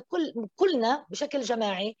 فانت كلنا بشكل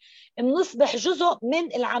جماعي بنصبح جزء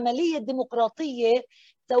من العمليه الديمقراطيه،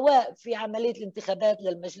 سواء في عمليه الانتخابات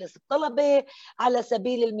للمجلس الطلبه. على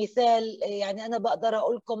سبيل المثال يعني انا بقدر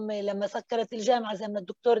اقول لكم لما سكرت الجامعه زي ما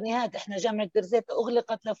الدكتور نهاد، احنا جامعه بير زيت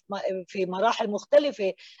اغلقت في مراحل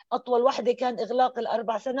مختلفه، اطول واحده كان اغلاق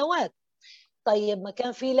ال4 سنوات. طيب ما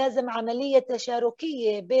كان في لازم عملية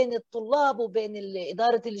تشاركية بين الطلاب وبين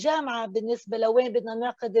إدارة الجامعة بالنسبة لوين بدنا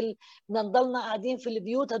نعقد بدنا نضلنا قاعدين في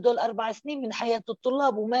البيوت هدول 4 سنين من حياة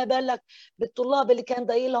الطلاب، وما بالك بالطلاب اللي كان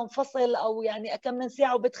ضايل لهم فصل أو يعني كم من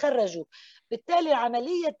ساعة وبتخرجوا. بالتالي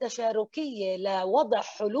العملية التشاركية لوضع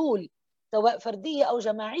حلول سواء فردية أو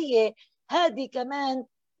جماعية هذه كمان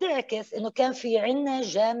تعكس إنه كان في عنا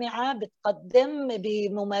جامعة بتقدم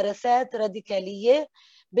بممارسات راديكالية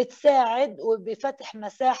بتساعد وبفتح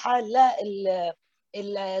مساحة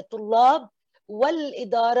للطلاب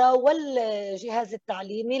والإدارة والجهاز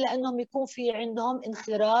التعليمي لأنهم يكون في عندهم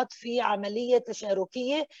انخراط في عملية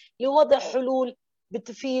تشاركية لوضع حلول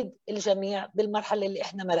بتفيد الجميع بالمرحلة اللي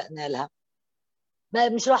احنا مرقنا لها.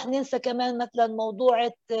 مش راح ننسى كمان مثلا موضوع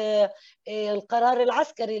القرار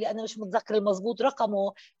العسكري اللي أنا مش متذكر المضبوط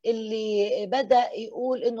رقمه، اللي بدأ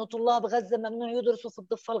يقول إنه طلاب غزة ممنوع يدرسوا في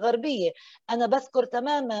الضفة الغربية. أنا بذكر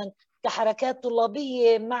تماما كحركات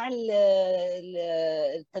طلابية مع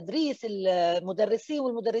التدريس، المدرسين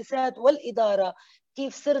والمدرسات والإدارة،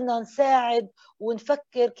 كيف صرنا نساعد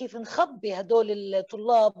ونفكر كيف نخبي هدول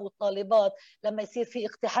الطلاب والطالبات لما يصير في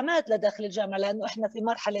اقتحامات لداخل الجامعة، لأنه إحنا في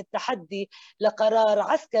مرحلة تحدي لقرار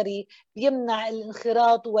عسكري يمنع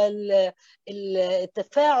الانخراط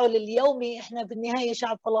والتفاعل اليومي. إحنا بالنهاية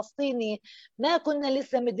شعب فلسطيني ما كنا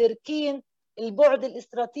لسه مدركين البعد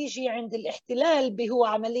الاستراتيجي عند الاحتلال هو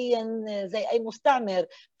عمليا زي أي مستعمر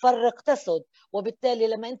فرق تسد، وبالتالي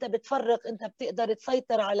لما أنت بتفرق أنت بتقدر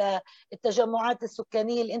تسيطر على التجمعات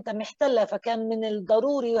السكانية اللي أنت محتلها. فكان من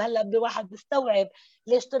الضروري، وهلا بواحد بيستوعب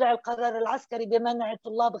ليش طلع القرار العسكري بمنع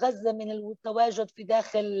طلاب غزة من التواجد في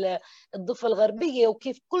داخل الضفة الغربية،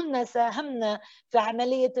 وكيف كلنا ساهمنا في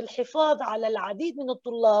عملية الحفاظ على العديد من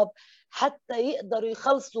الطلاب حتى يقدروا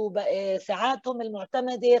يخلصوا ساعاتهم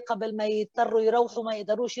المعتمدة قبل ما يضطروا يروحوا، ما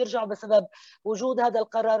يقدروش يرجعوا بسبب وجود هذا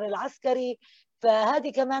القرار العسكري.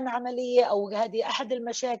 فهذه كمان عملية، أو هذه أحد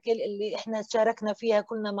المشاكل اللي إحنا شاركنا فيها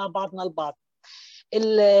كلنا مع بعضنا البعض.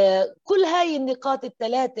 كل هاي النقاط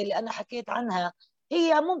الثلاثة اللي أنا حكيت عنها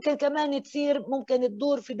هي ممكن كمان تصير، ممكن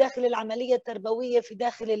تدور في داخل العملية التربوية في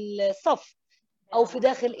داخل الصف أو في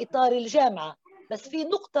داخل إطار الجامعة. بس في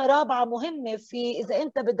نقطة رابعة مهمة، في إذا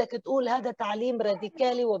أنت بدك تقول هذا تعليم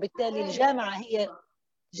راديكالي وبالتالي الجامعة هي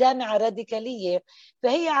جامعة راديكالية،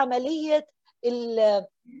 فهي عملية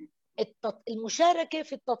المشاركة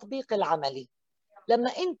في التطبيق العملي. لما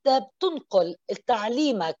أنت بتنقل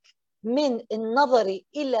تعليمك من النظري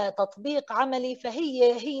إلى تطبيق عملي،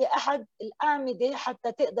 فهي أحد الأعمدة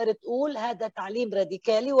حتى تقدر تقول هذا تعليم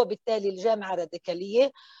راديكالي وبالتالي الجامعة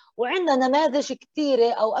راديكالية. وعندنا نماذج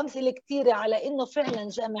كثيرة أو أمثلة كثيرة على إنه فعلا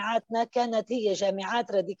جامعاتنا كانت هي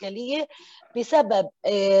جامعات راديكالية بسبب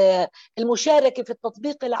المشاركة في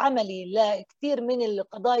التطبيق العملي لكثير من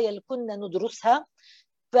القضايا اللي كنا ندرسها.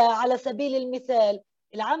 فعلى سبيل المثال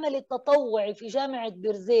العمل التطوعي في جامعة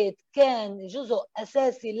بيرزيت كان جزء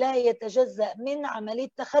أساسي لا يتجزأ من عملية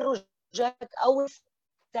تخرجك أو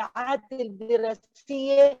الساعات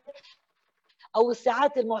الدراسية أو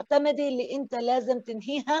الساعات المعتمدة اللي أنت لازم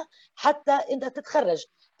تنهيها حتى أنت تتخرج.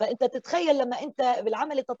 فأنت تتخيل لما أنت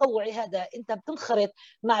بالعمل التطوعي هذا أنت بتنخرط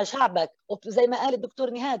مع شعبك، وزي ما قال الدكتور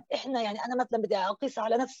نهاد إحنا يعني أنا مثلا بدي أقيس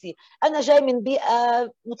على نفسي، أنا جاي من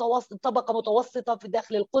بيئة طبقة متوسطة في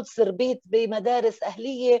داخل القدس، ربيت بمدارس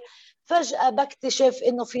أهلية، فجأة بكتشف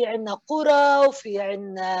إنه في عنا قرى وفي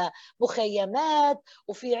عنا مخيمات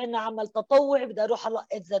وفي عنا عمل تطوعي، بدي أروح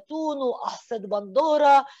ألقط زيتون وأحصد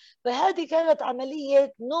بندورة. فهذه كانت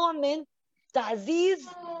عملية نوع من تعزيز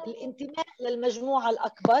الانتماء للمجموعة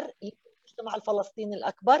الأكبر، المجتمع الفلسطيني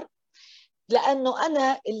الأكبر. لأنه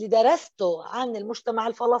أنا اللي درسته عن المجتمع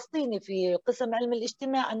الفلسطيني في قسم علم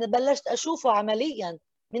الاجتماع أنا بلشت أشوفه عمليا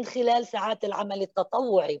من خلال ساعات العمل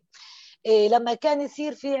التطوعي. لما كان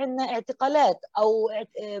يصير في عنا اعتقالات أو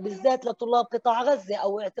بالذات لطلاب قطاع غزة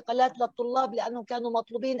أو اعتقالات للطلاب لأنهم كانوا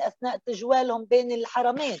مطلوبين أثناء تجوالهم بين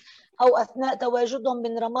الحرمين أو أثناء تواجدهم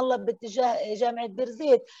من رام الله باتجاه جامعة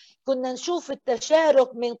بيرزيت، كنا نشوف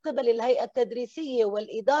التشارك من قبل الهيئة التدريسية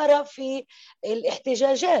والإدارة في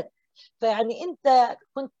الاحتجاجات. فيعني أنت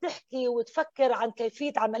كنت تحكي وتفكر عن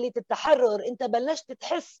كيفية عملية التحرر، أنت بلشت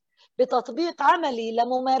تحس بتطبيق عملي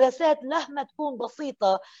لممارسات مهما تكون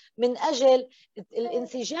بسيطة من أجل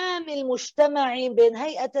الانسجام المجتمعي بين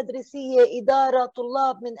هيئة تدريسية إدارة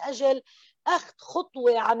طلاب، من أجل أخذ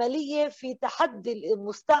خطوة عملية في تحدي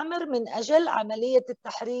المستعمر، من أجل عملية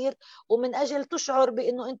التحرير، ومن أجل تشعر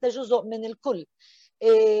بأنه أنت جزء من الكل.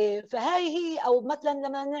 فهاي هي، أو مثلا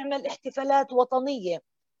لما نعمل احتفالات وطنية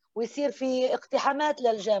ويصير في اقتحامات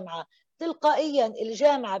للجامعة، تلقائيا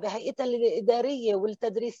الجامعة بهيئتها الإدارية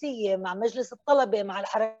والتدريسية مع مجلس الطلبة مع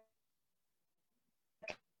الحركات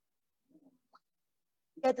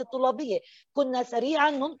الطلابية كنا سريعا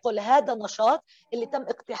ننقل هذا النشاط اللي تم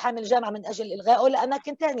اقتحام الجامعة من أجل إلغائه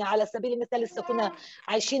لأماكن ثانية. على سبيل المثال لسه كنا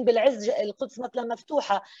عايشين بالعز، القدس مثلا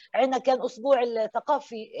مفتوحة، عندنا كان أسبوع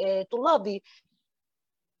الثقافي طلابي،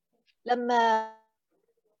 لما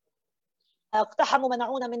اقتحموا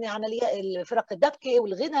منعونا من عمليات فرق الدبكه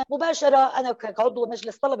والغنى مباشره. انا كعضو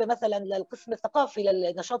مجلس طلبه مثلا للقسم الثقافي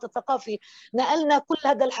للنشاط الثقافي نقلنا كل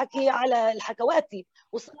هذا الحكي على الحكواتي،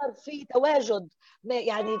 وصار في تواجد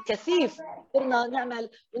يعني كثيف، قدرنا نعمل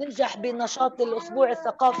وننجح بنشاط الاسبوع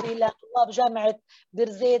الثقافي لطلاب جامعه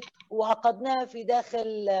بيرزيت، وعقدناه في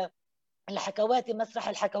داخل الحكواتي، مسرح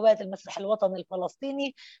الحكواتي، المسرح الوطني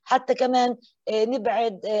الفلسطيني، حتى كمان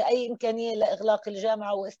نبعد أي إمكانية لإغلاق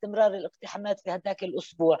الجامعة واستمرار الاقتحامات في هذاك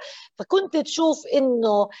الأسبوع. فكنت تشوف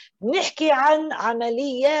إنه نحكي عن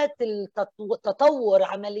عمليات التطور،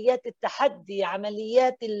 عمليات التحدي،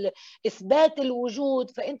 عمليات إثبات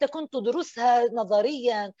الوجود، فأنت كنت تدرسها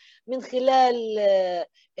نظريا من خلال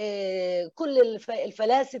كل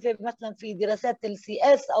الفلاسفة مثلا في دراسات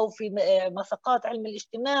السياس أو في مساقات علم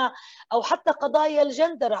الاجتماع أو حتى قضايا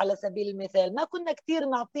الجندر على سبيل المثال، ما كنا كتير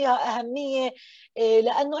نعطيها أهمية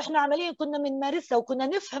لأنه إحنا عمليا كنا بنمارسها وكنا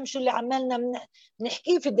نفهم شو اللي عمالنا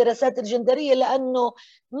نحكيه في الدراسات الجندرية، لأنه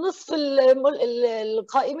نصف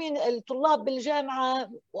القائمين الطلاب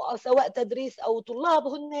بالجامعة سواء تدريس أو طلاب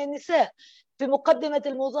هن نساء، في مقدمة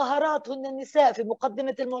المظاهرات هن النساء، في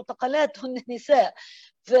مقدمة المعتقلات هن النساء،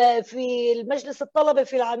 في المجلس الطلبة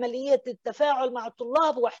في عملية التفاعل مع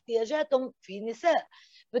الطلاب واحتياجاتهم في نساء.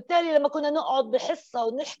 بالتالي لما كنا نقعد بحصة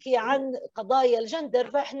ونحكي عن قضايا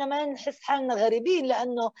الجندر فإحنا ما نحس حالنا غريبين،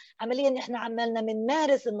 لأنه عمليا إحنا عمالنا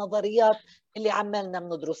منمارس النظريات اللي عمالنا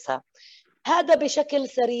بندرسها. هذا بشكل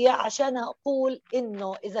سريع عشان أقول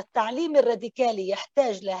إنه إذا التعليم الراديكالي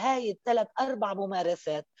يحتاج لهاي 3-4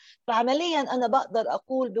 ممارسات، فعمليا أنا بقدر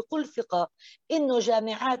أقول بكل ثقة إنه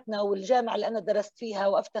جامعاتنا والجامعة اللي أنا درست فيها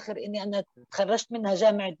وأفتخر إني أنا تخرجت منها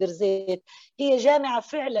جامعة بيرزيت هي جامعة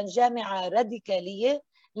فعلا جامعة راديكالية،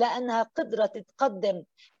 لأنها قدرت تقدم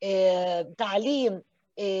تعليم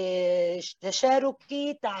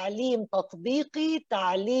تشاركي، تعليم تطبيقي،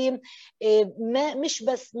 تعليم مش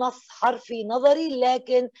بس نص حرفي نظري،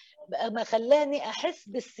 لكن ما خلاني أحس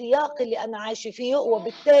بالسياق اللي أنا عايشة فيه.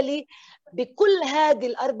 وبالتالي بكل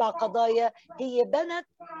هذه ال4 قضايا هي بنت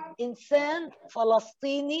إنسان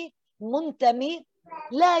فلسطيني منتمي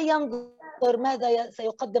لا ينظر ماذا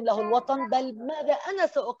سيقدم له الوطن، بل ماذا أنا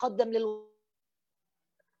سأقدم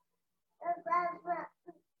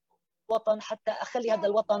للوطن حتى أخلي هذا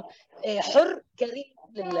الوطن حر كريم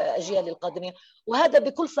للأجيال القادمة. وهذا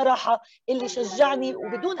بكل صراحة اللي شجعني،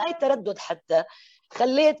 وبدون أي تردد حتى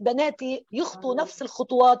خليت بناتي يخطوا نفس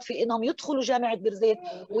الخطوات في إنهم يدخلوا جامعة بيرزيت.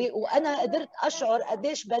 وأنا قدرت أشعر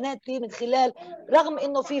قديش بناتي من خلال، رغم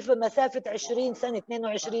إنه في مسافة 20 سنة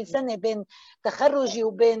 22 سنة بين تخرجي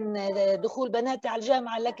وبين دخول بناتي على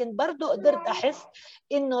الجامعة، لكن برضو قدرت أحس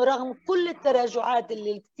إنه رغم كل التراجعات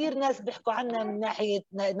اللي كثير ناس بيحكوا عنها من ناحية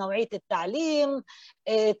نوعية التعليم،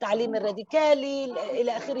 التعليم الراديكالي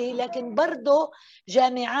إلى آخره، لكن برضو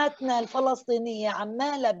جامعاتنا الفلسطينية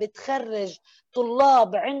عمالة بتخرج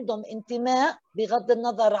طلاب عندهم انتماء بغض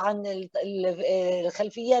النظر عن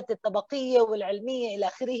الخلفيات الطبقية والعلمية إلى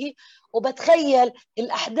آخره. وبتخيل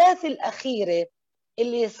الأحداث الأخيرة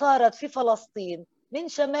اللي صارت في فلسطين من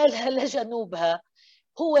شمالها لجنوبها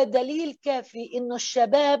هو دليل كافي إنه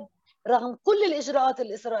الشباب رغم كل الإجراءات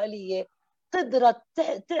الإسرائيلية قدرت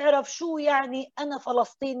تعرف شو يعني أنا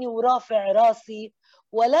فلسطيني ورافع راسي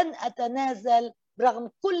ولن أتنازل رغم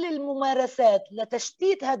كل الممارسات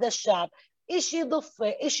لتشتيت هذا الشعب، إشي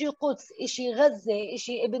ضفة، إشي قدس، إشي غزة،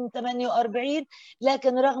 إشي ابن 48.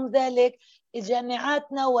 لكن رغم ذلك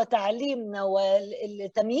جامعاتنا وتعليمنا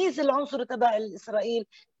وتمييز العنصر تبع إسرائيل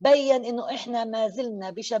بيّن إنه إحنا ما زلنا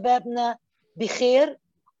بشبابنا بخير.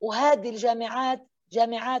 وهذه الجامعات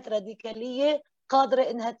جامعات راديكالية قادرة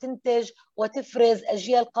إنها تنتج وتفرز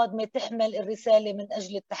أجيال قادمة تحمل الرسالة من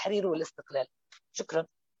أجل التحرير والاستقلال. شكرا.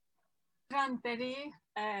 شكرا تري.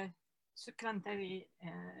 شكرا تري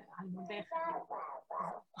على المداخلة.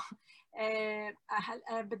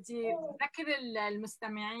 بدي أذكر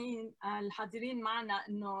المستمعين الحاضرين معنا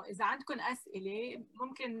إنه إذا عندكم أسئلة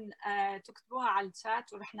ممكن تكتبوها على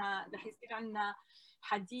الشات، ورح يصير عندنا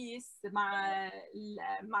حديث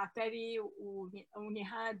مع تري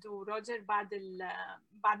ونهاد وروجر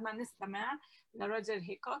بعد ما نستمع لروجر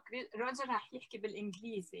هيكوك. روجر رح يحكي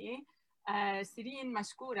بالإنجليزي، سيرين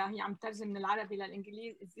مشكورة هي عم تترجم من العربي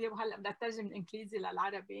للإنجليزي، وهلأ بدها تترجم من الإنجليزي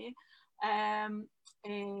للعربي.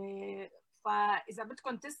 فإذا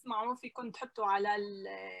بدكم تسمعوا فيكم تحطوا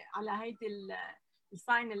على هيدي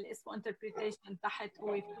الساين اللي اسمه interpretation تحت،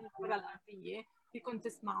 هو في الكرة الأرضية، فيكم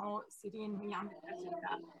تسمعوا سيرين وهي عم تترجم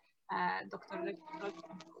دكتور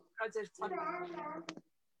روجر. تفضل.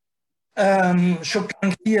 شكرا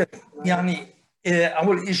كثير. يعني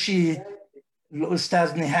أول شيء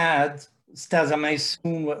الأستاذ نهاد، أستاذة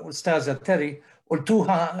ميسون وأستاذة تري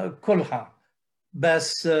قلتوها كلها،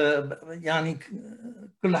 بس يعني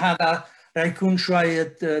كل هذا راح يكون شوية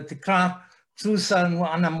تكرار، خصوصا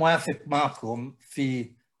وأنا موافق معكم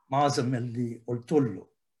في معظم اللي قلت له.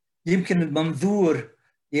 يمكن المنظور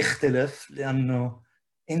يختلف لأنه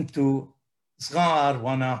أنتوا صغار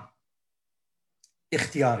وأنا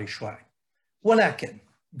اختياري شوي. ولكن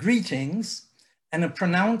greetings and a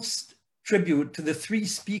pronounced tribute to the 3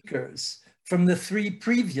 speakers from the 3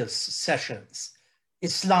 previous sessions,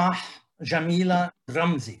 Islah, Jamila,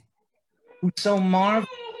 Ramzi, who so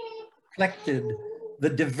marvelously reflected the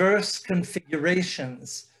diverse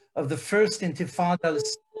configurations of the first Intifada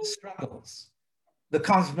struggles. The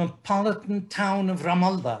cosmopolitan town of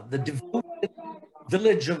Ramallah, the devoted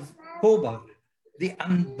village of Khobar, the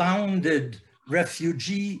unbounded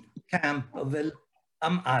refugee camp of El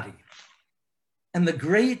Amari, and the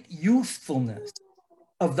great youthfulness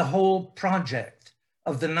of the whole project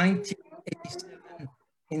of the 1987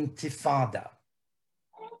 Intifada.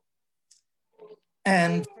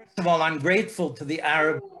 And first of all, I'm grateful to the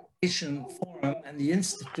Arab Nation Forum and the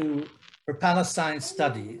Institute for Palestine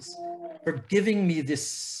Studies for giving me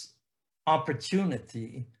this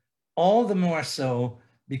opportunity, all the more so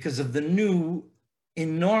because of the new,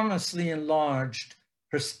 enormously enlarged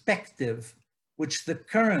perspective which the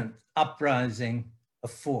current uprising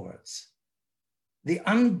affords. The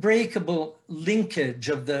unbreakable linkage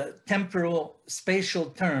of the temporal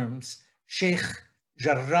spatial terms, Sheikh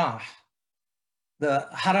Jarrah, the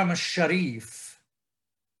Haram al-Sharif,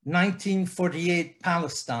 1948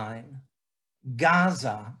 Palestine,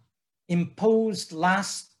 Gaza, imposed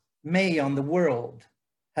last May on the world,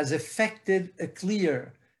 has effected a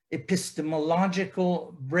clear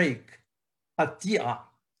epistemological break, qati'a,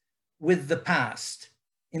 with the past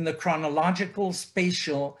in the chronological,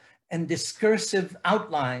 spatial, and discursive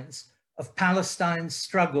outlines of Palestine's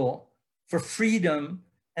struggle for freedom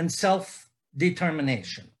and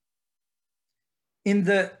self-determination. In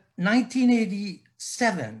the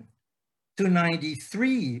 1987 to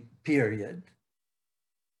 93 period,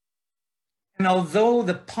 and although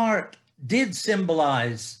the part did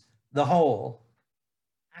symbolize the whole,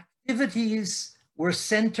 activities were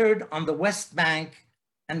centered on the West Bank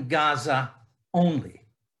and Gaza only.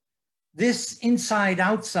 This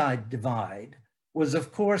inside-outside divide was,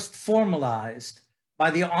 of course, formalized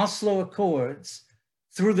by the Oslo Accords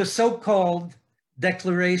through the so-called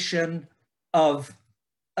Declaration of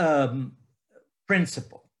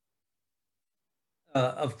Principles,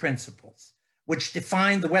 which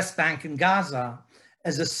defined the West Bank and Gaza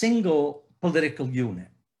as a single political unit.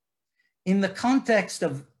 In the context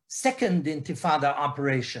of Second Intifada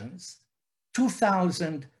operations,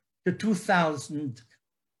 2000 to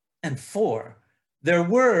 2004, there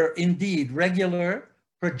were indeed regular,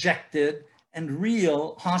 projected, and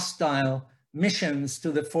real hostile missions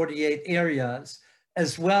to the 48 areas,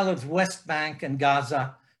 as well as West Bank and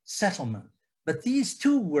Gaza settlement. But these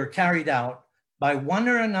too were carried out by one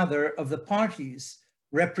or another of the parties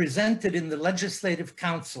represented in the Legislative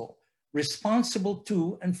Council responsible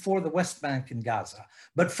to and for the West Bank and Gaza.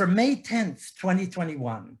 But for May 10th,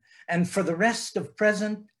 2021, and for the rest of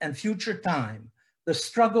present and future time, the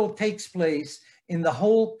struggle takes place in the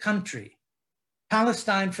whole country,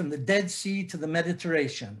 Palestine from the Dead Sea to the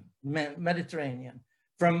Mediterranean,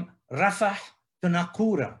 from Rafah to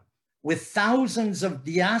Naqoura, with thousands of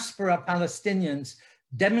diaspora Palestinians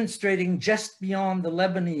demonstrating just beyond the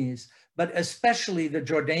Lebanese, but especially the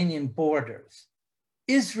Jordanian borders.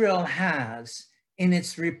 Israel has, in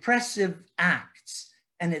its repressive acts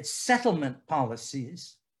and its settlement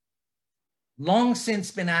policies, long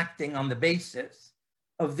since been acting on the basis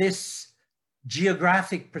of this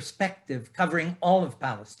geographic perspective covering all of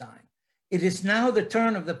Palestine. It is now the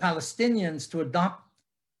turn of the Palestinians to adopt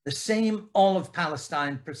the same all of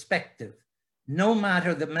Palestine perspective, no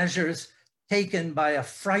matter the measures taken by a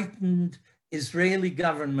frightened Israeli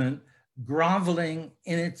government groveling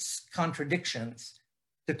in its contradictions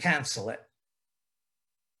to cancel it.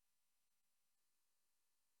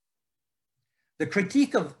 The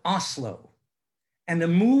critique of Oslo and a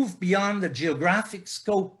move beyond the geographic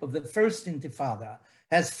scope of the First Intifada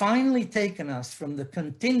has finally taken us from the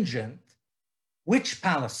contingent, which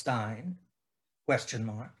Palestine, question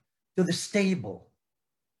mark, to the stable,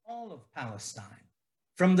 all of Palestine,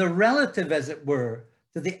 from the relative, as it were,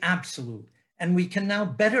 to the absolute. And we can now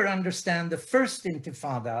better understand the First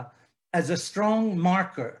Intifada as a strong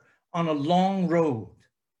marker on a long road.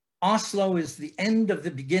 Oslo is the end of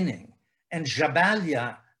the beginning, and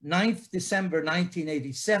Jabalia, 9th December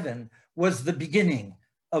 1987, was the beginning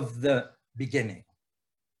of the beginning.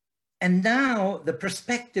 And now the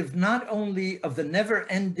perspective not only of the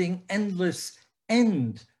never-ending, endless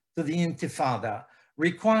end to the Intifada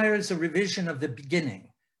requires a revision of the beginning.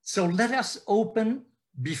 So let us open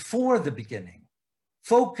before the beginning,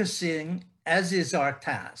 focusing, as is our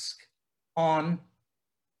task, on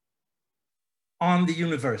the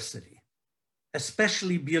university,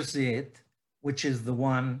 especially Birzeit, which is the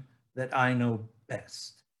one that I know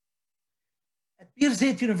best. At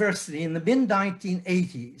Birzeit University in the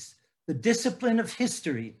mid-1980s, the discipline of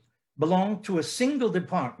history belonged to a single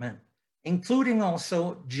department, including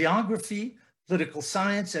also geography, political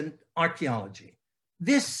science, and archaeology.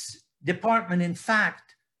 This department, in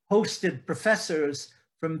fact, hosted professors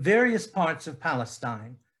from various parts of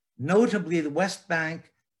Palestine, notably the West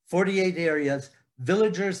Bank, 48 areas,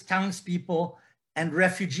 villagers, townspeople, and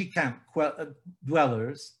refugee camp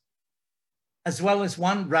dwellers, as well as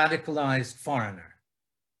one radicalized foreigner.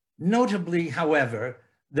 Notably, however,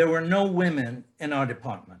 there were no women in our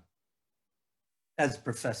department as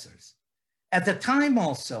professors. At the time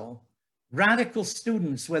also, radical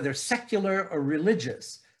students, whether secular or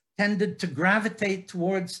religious, tended to gravitate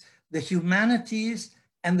towards the humanities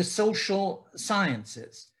and the social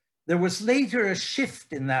sciences. There was later a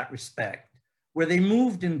shift in that respect, where they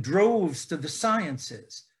moved in droves to the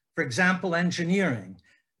sciences, for example, engineering,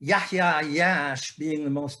 Yahya Ayyash being the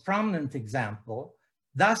most prominent example,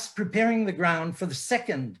 thus preparing the ground for the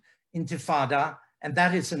second Intifada, and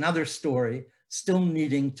that is another story still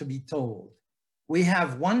needing to be told. We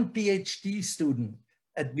have one PhD student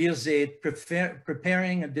at Birzeit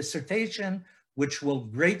preparing a dissertation which will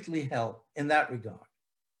greatly help in that regard.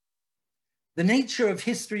 The nature of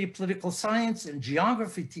history, political science, and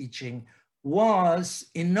geography teaching was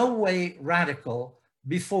in no way radical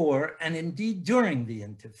before and indeed during the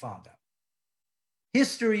Intifada.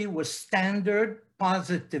 History was standard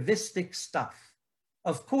positivistic stuff.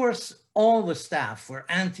 Of course, all the staff were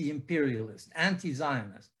anti-imperialist,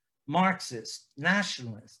 anti-Zionist, Marxist,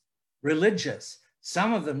 nationalist, religious,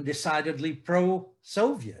 some of them decidedly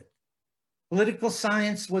pro-Soviet. Political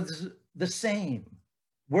science was the same,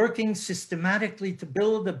 working systematically to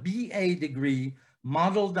build a BA degree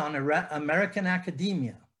modeled on American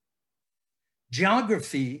academia.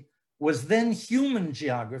 Geography was then human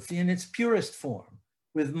geography in its purest form,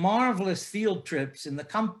 with marvelous field trips in the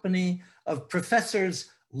company of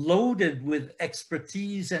professors loaded with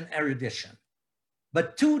expertise and erudition.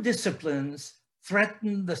 But two disciplines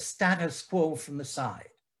threatened the status quo from the side.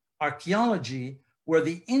 Archaeology, where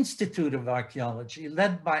the Institute of Archaeology,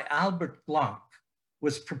 led by Albert Glock,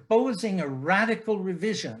 was proposing a radical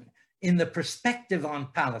revision in the perspective on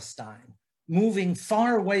Palestine, moving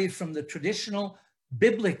far away from the traditional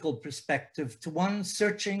biblical perspective to one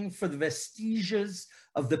searching for the vestiges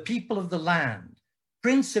of the people of the land,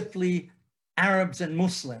 principally Arabs and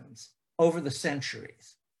Muslims, over the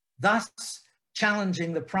centuries, thus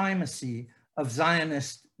challenging the primacy of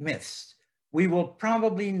Zionist myths. We will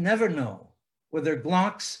probably never know whether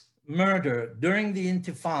Glock's murder during the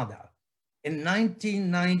Intifada in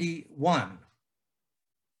 1991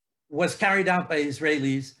 was carried out by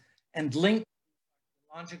Israelis and linked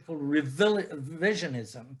to logical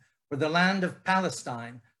revisionism where the land of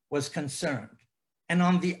Palestine was concerned. And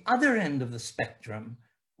on the other end of the spectrum,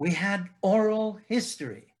 we had oral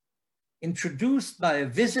history, introduced by a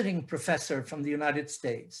visiting professor from the United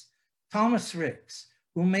States, Thomas Ricks,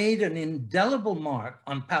 who made an indelible mark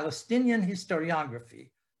on Palestinian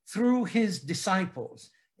historiography through his disciples,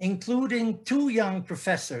 including two young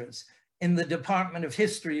professors in the Department of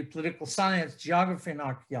History, Political Science, Geography, and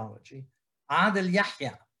Archaeology, Adel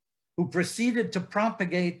Yahya, who proceeded to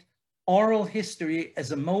propagate oral history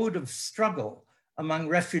as a mode of struggle among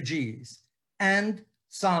refugees, and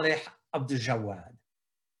Saleh Abdul-Jawad.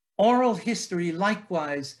 Oral history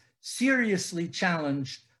likewise seriously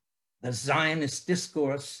challenged the Zionist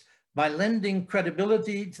discourse by lending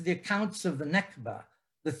credibility to the accounts of the Nakba,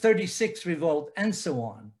 the 36 revolt, and so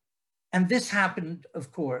on. And this happened,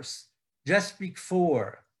 of course, just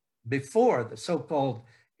before the so-called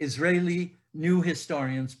Israeli new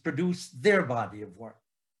historians produced their body of work.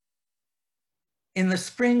 In the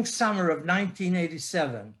spring, summer of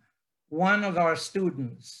 1987, one of our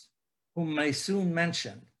students, whom Maysoon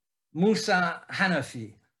mentioned, Musa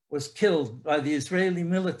Hanafi, was killed by the Israeli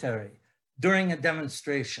military during a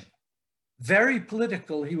demonstration. Very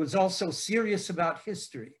political, he was also serious about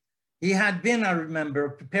history. He had been, I remember,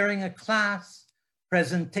 preparing a class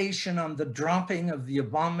presentation on the dropping of the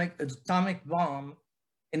atomic bomb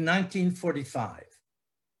in 1945.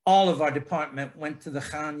 All of our department went to the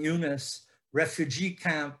Khan Yunis refugee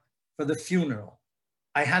camp for the funeral.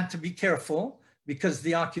 I had to be careful because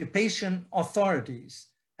the occupation authorities,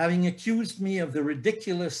 having accused me of the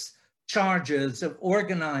ridiculous charges of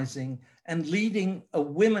organizing and leading a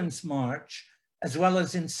women's march, as well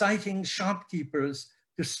as inciting shopkeepers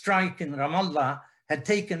to strike in Ramallah, had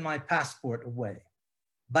taken my passport away.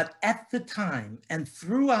 But at the time and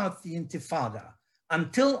throughout the Intifada,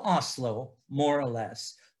 until Oslo, more or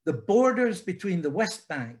less, the borders between the West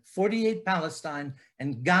Bank, 48 Palestine,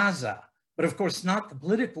 and Gaza, but of course not the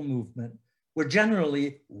political movement, were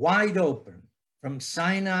generally wide open, from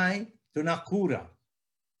Sinai to Nakura,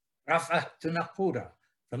 Rafah to Nakura,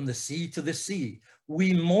 from the sea to the sea.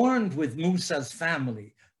 We mourned with Musa's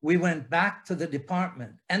family. We went back to the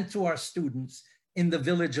department and to our students in the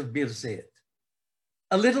village of Birzeit.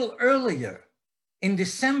 A little earlier, in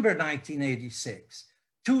December 1986,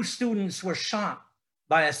 two students were shot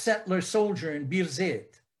by a settler soldier in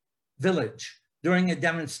Birzeit village during a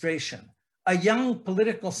demonstration. A young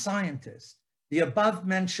political scientist, the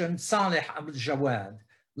above-mentioned Saleh Abdel Jawad,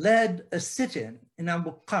 led a sit-in in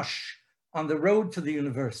Abu Qash on the road to the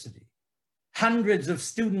university. Hundreds of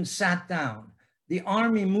students sat down. The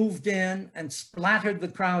army moved in and splattered the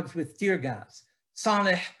crowds with tear gas.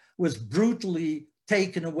 Saleh was brutally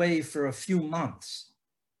taken away for a few months.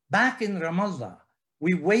 Back in Ramallah,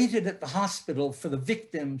 we waited at the hospital for the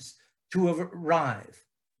victims to arrive.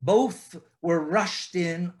 Both were rushed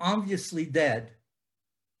in, obviously dead,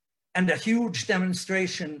 and a huge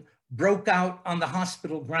demonstration broke out on the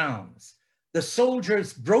hospital grounds. The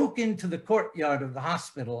soldiers broke into the courtyard of the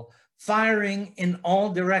hospital, firing in all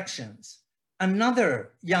directions.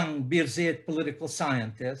 Another young Birzeit political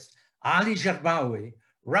scientist, Ali Jarbawi,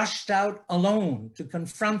 rushed out alone to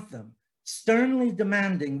confront them, sternly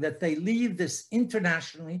demanding that they leave this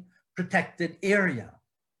internationally protected area.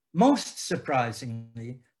 Most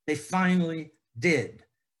surprisingly, they finally did.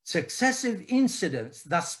 Successive incidents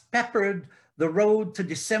thus peppered the road to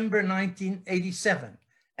December 1987.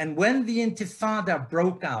 And when the Intifada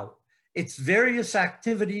broke out, its various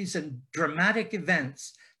activities and dramatic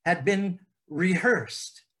events had been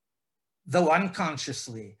rehearsed, though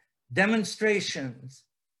unconsciously. Demonstrations,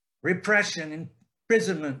 repression,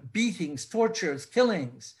 imprisonment, beatings, tortures,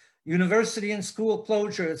 killings, university and school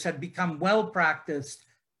closures had become well-practiced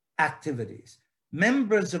activities.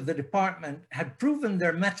 Members of the department had proven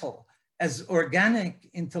their mettle as organic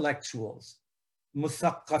intellectuals,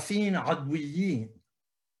 muthaqqafin adwiyin,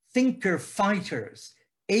 thinker fighters,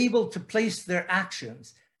 able to place their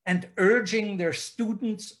actions and urging their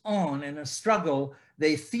students on in a struggle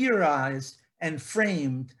they theorized and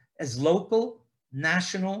framed as local,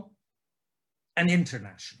 national, and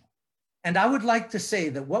international. And I would like to say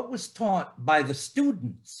that what was taught by the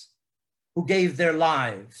students who gave their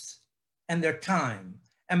lives and their time,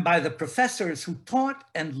 and by the professors who taught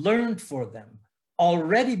and learned for them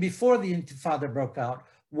already before the Intifada broke out,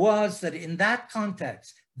 was that in that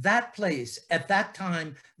context, that place, at that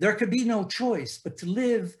time, there could be no choice but to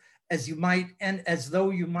live as you might, and as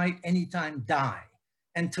though you might anytime die,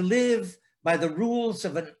 and to live by the rules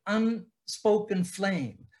of an unspoken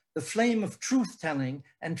flame, the flame of truth-telling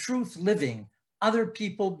and truth-living, other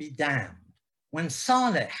people be damned. When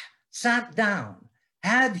Saleh sat down,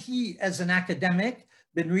 had he as an academic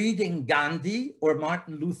been reading Gandhi or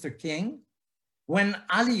Martin Luther King? When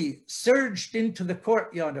Ali surged into the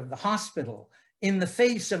courtyard of the hospital in the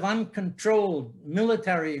face of uncontrolled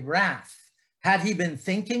military wrath, had he been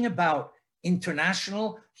thinking about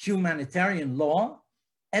international humanitarian law?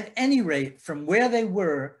 At any rate, from where they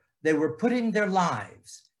were putting their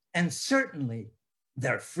lives and certainly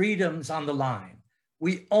their freedoms on the line.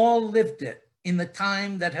 We all lived it in the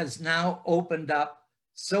time that has now opened up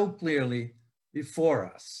so clearly before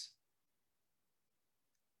us.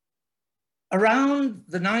 Around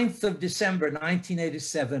the 9th of December,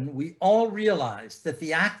 1987, we all realized that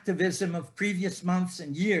the activism of previous months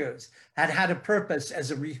and years had had a purpose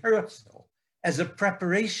as a rehearsal, as a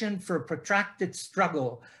preparation for a protracted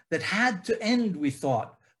struggle that had to end, we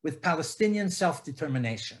thought, with Palestinian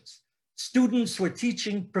self-determinations. Students were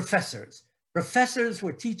teaching professors. Professors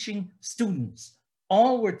were teaching students.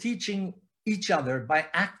 All were teaching each other by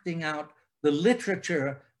acting out the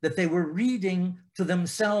literature that they were reading to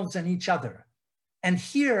themselves and each other. And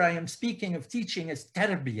here I am speaking of teaching as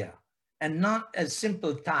tarbiyah and not as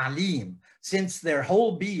simple ta'aleem, since their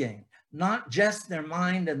whole being, not just their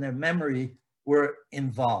mind and their memory, were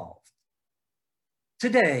involved.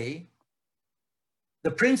 Today, the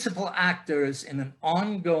principal actors in an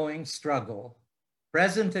ongoing struggle,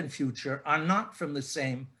 present and future, are not from the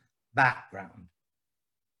same background.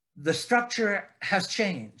 The structure has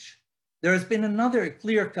changed. There has been another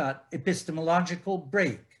clear-cut epistemological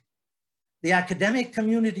break. The academic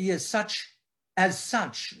community as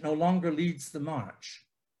such no longer leads the march.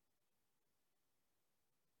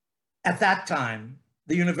 At that time,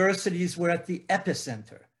 the universities were at the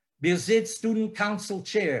epicenter. Birzeit Student Council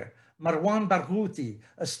Chair, Marwan Barghouti,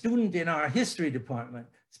 a student in our history department,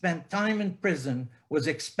 spent time in prison, was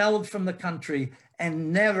expelled from the country,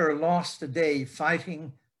 and never lost a day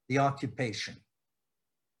fighting the occupation.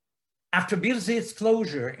 After Birzeit's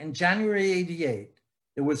closure in January 88,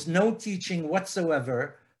 there was no teaching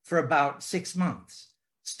whatsoever for about 6 months.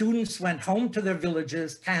 Students went home to their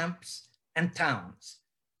villages, camps, and towns.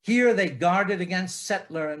 Here they guarded against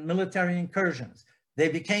settler and military incursions. They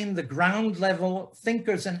became the ground level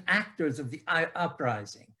thinkers and actors of the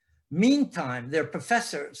uprising. Meantime, their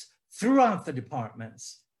professors throughout the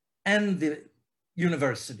departments and the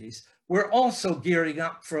universities were also gearing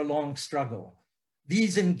up for a long struggle.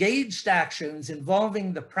 These engaged actions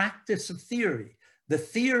involving the practice of theory, the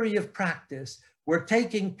theory of practice, were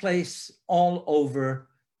taking place all over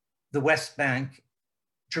the West Bank,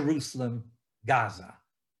 Jerusalem, Gaza,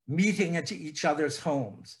 meeting at each other's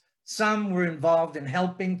homes. Some were involved in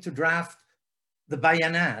helping to draft the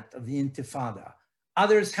bayanat of the Intifada,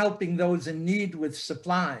 others helping those in need with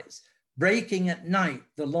supplies, breaking at night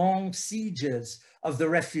the long sieges of the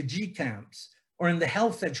refugee camps, or in the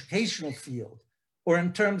health educational field, or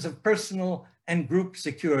in terms of personal and group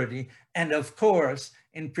security, and of course,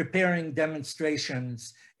 in preparing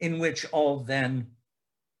demonstrations in which all then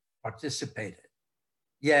participated.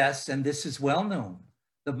 Yes, and this is well known,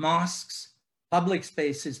 the mosques, public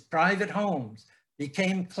spaces, private homes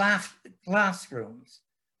became classrooms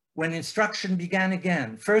when instruction began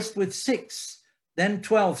again, first with 6, then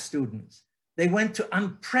 12 students. They went to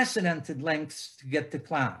unprecedented lengths to get to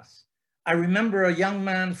class. I remember a young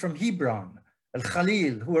man from Hebron,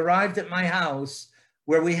 Al-Khalil, who arrived at my house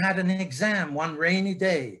where we had an exam one rainy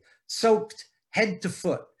day, soaked head to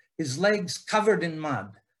foot, his legs covered in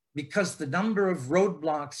mud, because the number of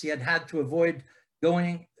roadblocks he had had to avoid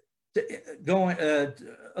going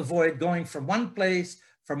from one place,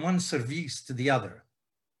 from one service to the other.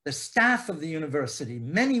 The staff of the university,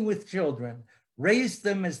 many with children, raised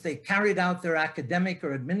them as they carried out their academic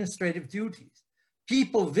or administrative duties.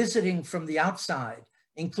 People visiting from the outside,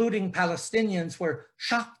 including Palestinians, were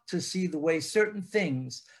shocked to see the way certain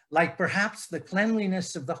things, like perhaps the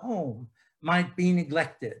cleanliness of the home, might be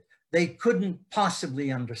neglected. They couldn't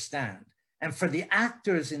possibly understand. And for the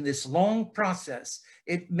actors in this long process,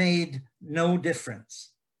 it made no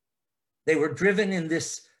difference. They were driven in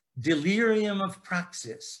this delirium of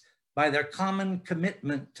praxis by their common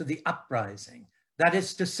commitment to the uprising. That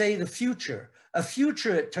is to say, the future, a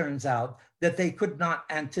future, it turns out, that they could not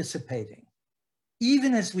anticipating.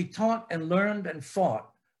 Even as we taught and learned and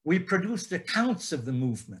fought, we produced accounts of the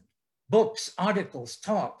movement, books, articles,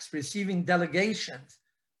 talks, receiving delegations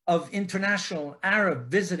of international Arab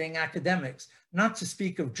visiting academics, not to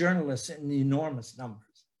speak of journalists in enormous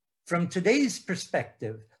numbers. From today's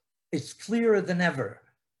perspective, it's clearer than ever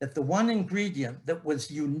that the one ingredient that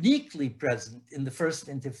was uniquely present in the first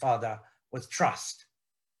Intifada was trust.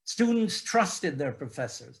 Students trusted their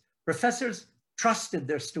professors. Professors trusted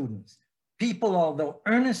their students. People, although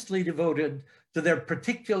earnestly devoted to their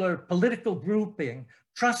particular political grouping,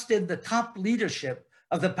 trusted the top leadership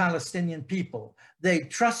of the Palestinian people. They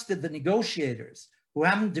trusted the negotiators, who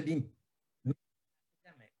happened to be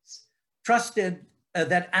academics, trusted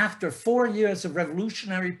that after 4 years of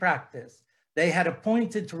revolutionary practice, they had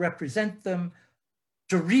appointed to represent them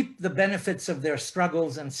to reap the benefits of their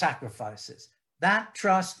struggles and sacrifices. That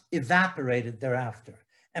trust evaporated thereafter.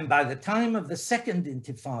 And by the time of the second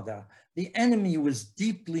Intifada, the enemy was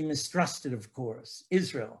deeply mistrusted, of course,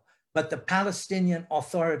 Israel, but the Palestinian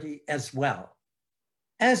Authority as well.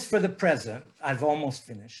 As for the present, I've almost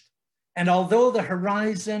finished. And although the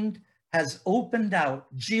horizon has opened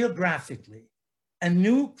out geographically, a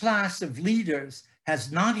new class of leaders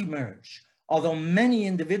has not emerged, although many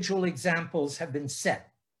individual examples have been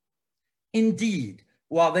set. Indeed,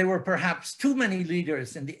 while there were perhaps too many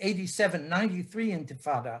leaders in the 87-93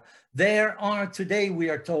 Intifada, there are today, we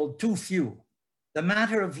are told, too few. The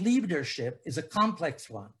matter of leadership is a complex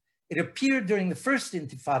one. It appeared during the first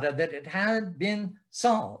Intifada that it had been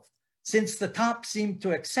solved, since the top seemed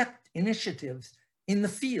to accept initiatives in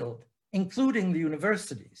the field, including the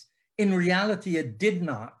universities. In reality, it did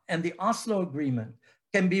not, and the Oslo Agreement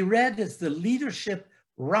can be read as the leadership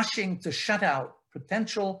rushing to shut out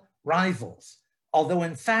potential rivals, although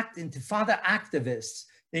in fact Intifada activists,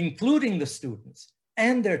 including the students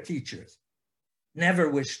and their teachers, never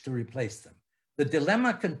wished to replace them. The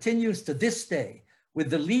dilemma continues to this day, with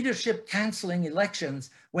the leadership canceling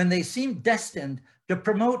elections when they seem destined to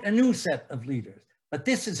promote a new set of leaders. But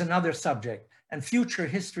this is another subject, and future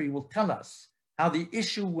history will tell us how the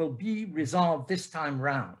issue will be resolved this time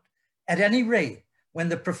round. At any rate, when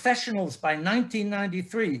the professionals by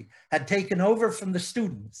 1993 had taken over from the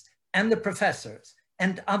students and the professors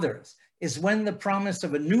and others, is when the promise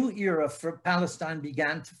of a new era for Palestine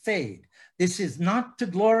began to fade. This is not to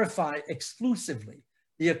glorify exclusively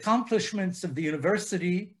the accomplishments of the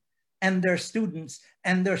university and their students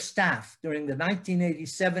and their staff during the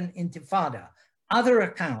 1987 Intifada. Other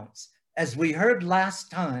accounts, as we heard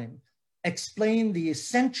last time, explain the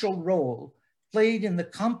essential role played in the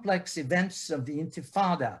complex events of the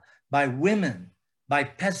Intifada by women, by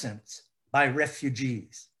peasants, by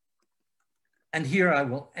refugees. And here I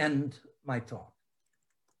will end my talk.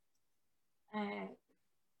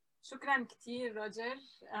 شكرا كثير روجر،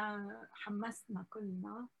 حمستنا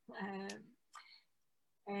كلنا.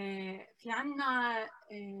 في عنا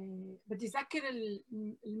بدي أذكر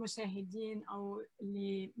المشاهدين أو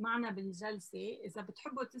اللي معنا بالجلسة، إذا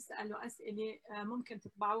بتحبوا تسألوا أسئلة ممكن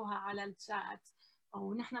تطبعوها على الشات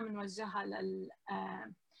أو نحن بنوجهها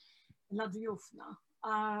لضيوفنا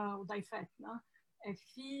وضيفاتنا.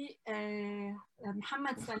 في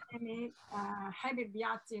محمد سلامة حابب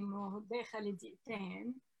يعطي مداخلة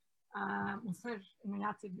دقيقتين، مصر إنه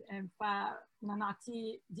يعطي، فبدنا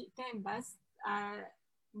نعطيه دقيقتين بس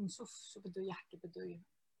نشوف شو بده يحكي.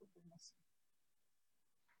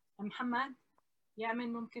 محمد يا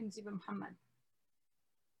أمين، ممكن نجيب محمد.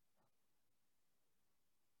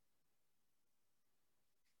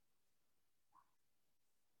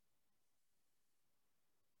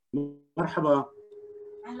 مرحبا.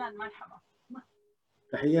 أهلا مرحبا.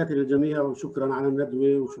 تحياتي للجميع وشكرا على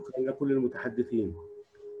الندوة وشكرا لكل المتحدثين.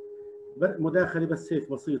 مداخلة بس هيك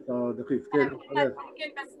بسيطة دقيقتين أو ثلاث.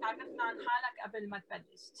 ممكن بس تعرفنا عن حالك قبل ما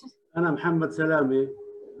تبلش. أنا محمد سلامة،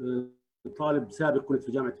 طالب سابق كنت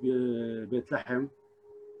في جامعة بيت لحم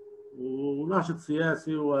وناشط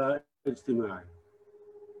سياسي واجتماعي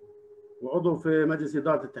وعضو في مجلس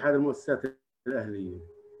إدارة اتحاد المؤسسات الأهلية.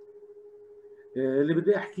 اللي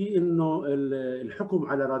بدي أحكي إنه الحكم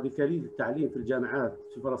على راديكالية التعليم في الجامعات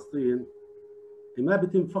في فلسطين ما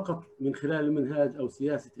بيتم فقط من خلال المنهاج أو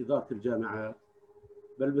سياسة إدارة الجامعات،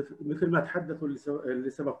 بل مثل ما تحدثوا اللي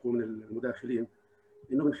سبقوا من المداخلين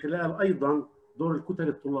إنه من خلال أيضا دور الكتل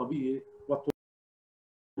الطلابية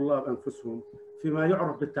والطلاب أنفسهم فيما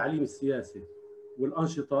يعرف بالتعليم السياسي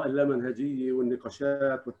والأنشطة اللامنهجية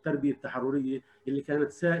والنقاشات والتربية التحررية اللي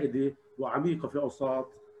كانت سائدة وعميقة في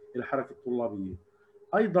أوساط الحركة الطلابية.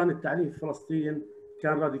 أيضا التعليم في فلسطين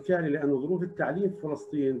كان راديكالي لأن ظروف التعليم في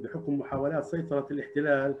فلسطين بحكم محاولات سيطرة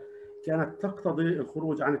الاحتلال كانت تقتضي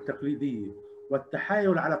الخروج عن التقليدية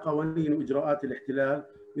والتحايل على قوانين وإجراءات الاحتلال،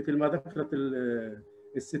 مثل ما ذكرت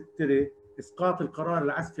السترة إسقاط القرار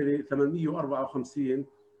العسكري 854.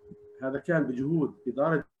 هذا كان بجهود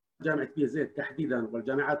إدارة جامعة بير زيت تحديدا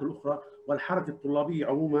والجامعات الأخرى والحركة الطلابية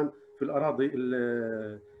عموما في الأراضي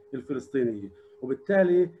الفلسطينية،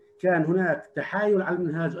 وبالتالي كان هناك تحايل على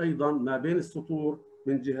المنهاج أيضا ما بين السطور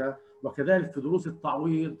من جهة، وكذلك في دروس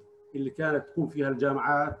التعويض اللي كانت تكون فيها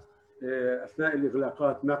الجامعات أثناء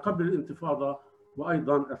الإغلاقات ما قبل الانتفاضة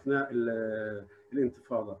وأيضا أثناء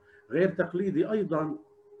الانتفاضة. غير تقليدي أيضا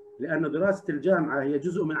لأن دراسة الجامعة هي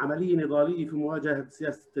جزء من عملية نضالية في مواجهة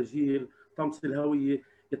سياسة التجهيل، طمس الهوية،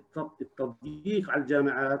 التضييق على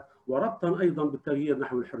الجامعات، وربطا أيضا بالتغيير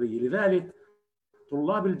نحو الحرية. لذلك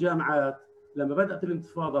طلاب الجامعات لما بدأت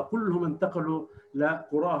الانتفاضة كلهم انتقلوا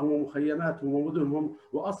لقراهم ومخيماتهم ومدنهم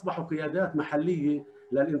وأصبحوا قيادات محلية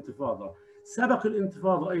للانتفاضة. سبق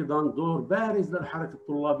الانتفاضة أيضا دور بارز للحركة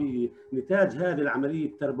الطلابية نتاج هذه العملية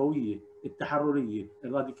التربوية التحررية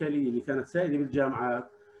الراديكالية اللي كانت سائدة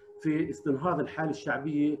بالجامعات في استنهاض الحالة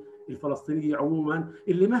الشعبية الفلسطينية عموما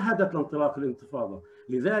اللي مهدت لانطلاق الانتفاضة.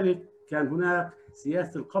 لذلك كان هناك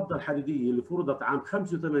سياسة القبضة الحديدية اللي فرضت عام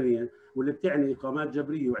 85 واللي بتعني إقامات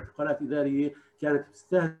جبرية واعتقالات إدارية، كانت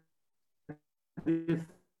تستهدف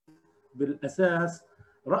بالأساس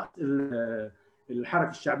رأس الحركة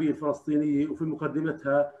الشعبية الفلسطينية وفي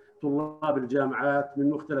مقدمتها طلاب الجامعات من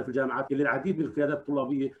مختلف الجامعات اللي العديد من القيادات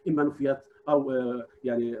الطلابية إما نفيت أو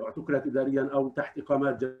يعني اعتقلت إداريا أو تحت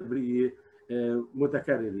إقامات جبرية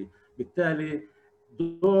متكررة. بالتالي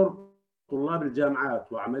دور طلاب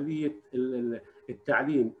الجامعات وعملية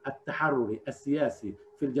التعليم التحرري السياسي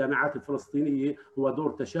في الجامعات الفلسطينية هو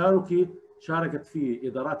دور تشاركي شاركت فيه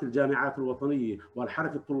إدارات الجامعات الوطنية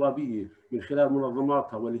والحركة الطلابية من خلال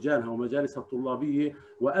منظماتها ولجانها ومجالسها الطلابية،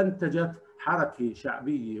 وأنتجت حركة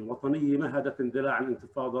شعبية وطنية مهدت اندلاع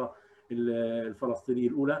الانتفاضة الفلسطينية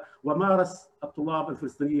الأولى. ومارس الطلاب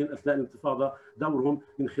الفلسطينيين أثناء الانتفاضة دورهم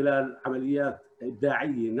من خلال عمليات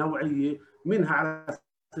إبداعية نوعية، منها على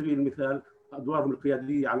سبيل المثال أدوارهم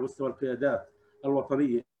القيادية على مستوى القيادات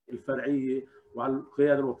الوطنية الفرعية وعلى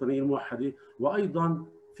القيادة الوطنية الموحدة، وأيضا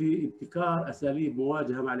في ابتكار أساليب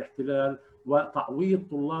مواجهة مع الاحتلال وتعويض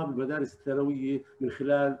طلاب المدارس الثانوية من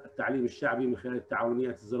خلال التعليم الشعبي، من خلال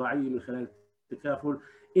التعاونيات الزراعية، من خلال التكافل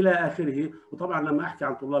إلى آخره. وطبعا لما أحكي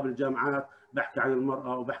عن طلاب الجامعات بحكي عن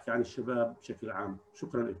المرأة وبحكي عن الشباب بشكل عام.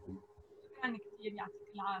 شكرا لكم. شكرا كثير،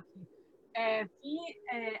 يعطيك العافية. في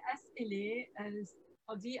أسئلة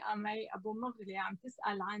الصديقة مي أبو مغلي عم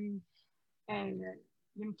تسأل عن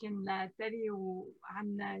يمكن لتري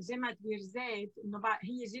وعن جامعة بير زيت، إنه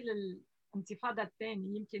هي جيل الانتفاضة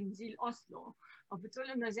الثانية يمكن جيل أوسلو، وبتقول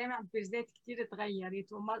إنه جامعة بير زيت كثير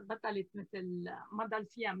تغيرت وبطلت مثل ما ضل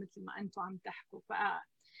فيها مثل ما أنتم عم تحكوا. ف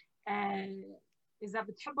إذا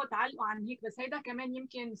بتحبوا تعلقوا عن هيك. بس هيدا كمان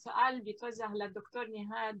يمكن سؤال بيتوجه للدكتور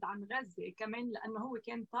نهاد عن غزة كمان، لأنه هو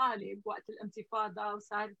كان طالب وقت الانتفاضة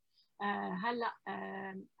وصار هلا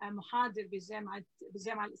محاضر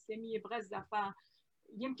بالجامعة الإسلامية بغزة.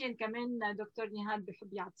 فيمكن كمان دكتور نهاد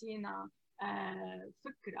بحب يعطينا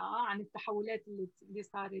فكرة عن التحولات اللي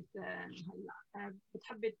صارت هلا.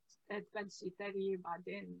 بتحبي تبلشي تري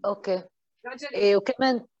بعدين؟ اوكي.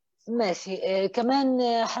 وكمان ماشي. كمان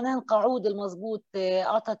حنان قعود المضبوط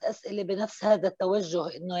أعطت أسئلة بنفس هذا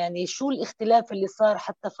التوجه، إنه يعني شو الاختلاف اللي صار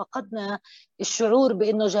حتى فقدنا الشعور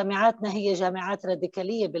بإنه جامعاتنا هي جامعات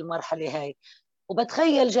راديكالية بالمرحلة هاي.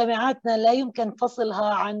 وبتخيل جامعاتنا لا يمكن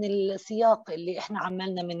فصلها عن السياق اللي إحنا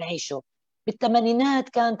عمالنا منعيشه. بالثمانينات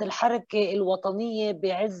كانت الحركة الوطنية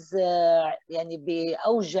بعز، يعني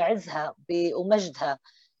بأوج عزها ومجدها.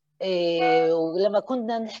 ولما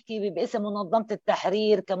كنا نحكي باسم منظمة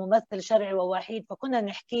التحرير كممثل شرعي ووحيد، فكنا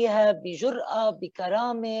نحكيها بجرأة،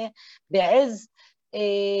 بكرامة، بعز.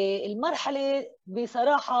 المرحلة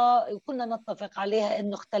بصراحة كنا نتفق عليها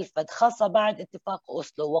أنه اختلفت، خاصة بعد اتفاق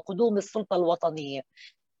أوسلو وقدوم السلطة الوطنية.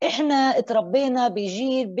 إحنا اتربينا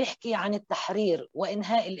بجيل بيحكي عن التحرير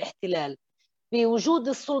وإنهاء الاحتلال. بوجود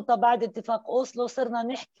السلطة بعد اتفاق أوسلو صرنا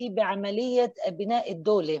نحكي بعملية بناء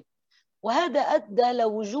الدولة، وهذا أدى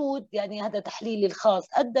لوجود، يعني هذا تحليلي الخاص،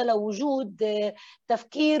 أدى لوجود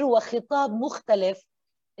تفكير وخطاب مختلف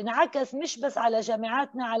انعكس مش بس على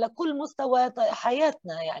جامعاتنا، على كل مستوى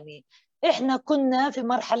حياتنا. يعني إحنا كنا في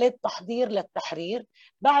مرحلة تحضير للتحرير،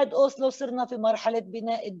 بعد أوسلو صرنا في مرحلة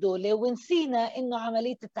بناء الدولة، ونسينا إنه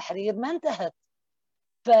عملية التحرير ما انتهت.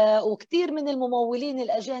 وكثير من الممولين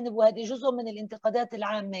الأجانب، وهذه جزء من الانتقادات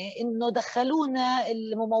العامة، إنه دخلونا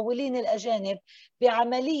الممولين الأجانب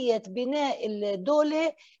بعملية بناء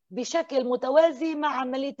الدولة بشكل متوازي مع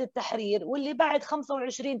عملية التحرير، واللي بعد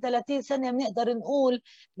 25-30 سنة بنقدر نقول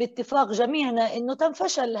باتفاق جميعنا إنه تم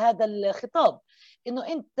فشل هذا الخطاب. إنه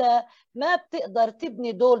أنت ما بتقدر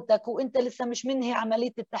تبني دولتك وأنت لسه مش منهي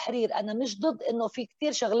عملية التحرير. أنا مش ضد إنه في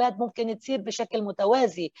كتير شغلات ممكن تصير بشكل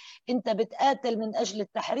متوازي، أنت بتقاتل من أجل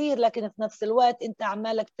التحرير لكن في نفس الوقت أنت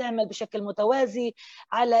عمالك تعمل بشكل متوازي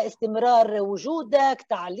على استمرار وجودك،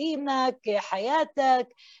 تعليمك،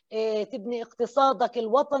 حياتك، تبني اقتصادك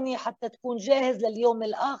الوطني حتى تكون جاهز لليوم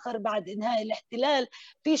الآخر بعد إنهاء الاحتلال.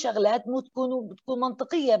 في شغلات بتكون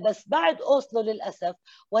منطقية. بس بعد أوسلو للأسف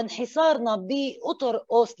وانحصارنا بأطر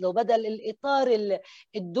أوسلو بدل الإطار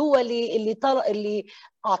الدولي اللي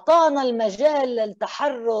أعطانا المجال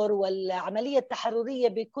للتحرر والعملية التحررية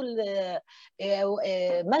بكل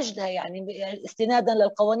مجدها، يعني استنادا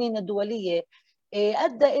للقوانين الدولية،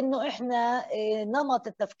 أدى إنه إحنا نمط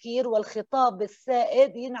التفكير والخطاب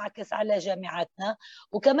السائد ينعكس على جامعاتنا.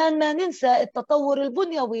 وكمان ما ننسى التطور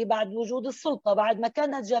البنيوي بعد وجود السلطة. بعد ما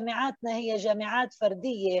كانت جامعاتنا هي جامعات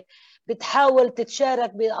فردية بتحاول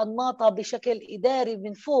تتشارك بأنماطها بشكل إداري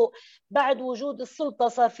من فوق، بعد وجود السلطة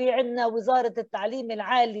صار في عنا وزارة التعليم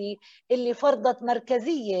العالي اللي فرضت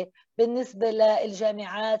مركزية بالنسبة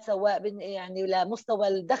للجامعات، سواء يعني لمستوى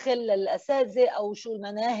الدخل للأساتذة أو شو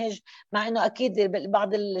المناهج، مع أنه أكيد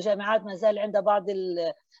بعض الجامعات ما زال عندها بعض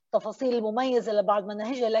التفاصيل المميزة لبعض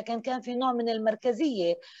مناهجها، لكن كان في نوع من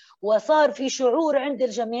المركزية. وصار في شعور عند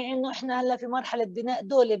الجميع أنه إحنا هلا في مرحلة بناء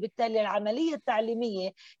دولة، بالتالي العملية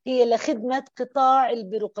التعليمية هي لخدمة قطاع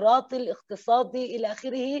البيروقراطي الاقتصادي إلى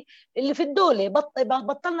آخره اللي في الدولة.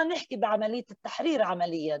 بطلنا نحكي بعملية التحرير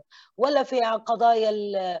عمليا ولا في قضايا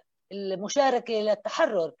المشاركة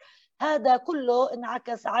للتحرر. هذا كله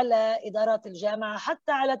انعكس على إدارات الجامعة،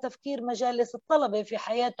 حتى على تفكير مجالس الطلبة في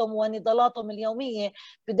حياتهم ونضالاتهم اليومية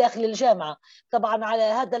بداخل الجامعة. طبعا على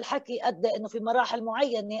هذا الحكي أدى أنه في مراحل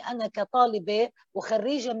معينة أنا كطالبة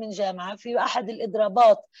وخريجة من جامعة في أحد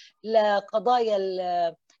الإضرابات لقضايا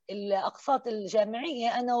الأقساط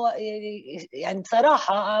الجامعية، أنا يعني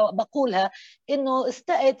بصراحة بقولها إنه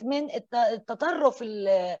استأت من التطرف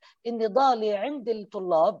النضالي عند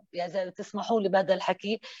الطلاب، يعني إذا تسمحوا لي بهذا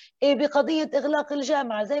الحكي، بقضية إغلاق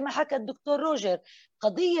الجامعة. زي ما حكى الدكتور روجر،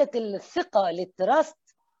 قضية الثقة للتراست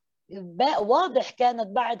واضح كانت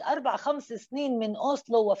بعد 4-5 سنين من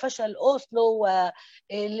أوسلو وفشل أوسلو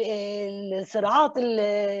والصراعات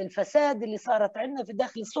الفساد اللي صارت عندنا في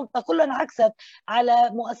داخل السلطة، كلها انعكست على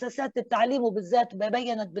مؤسسات التعليم وبالذات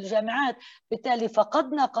بينت بالجامعات. بالتالي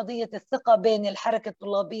فقدنا قضية الثقة بين الحركة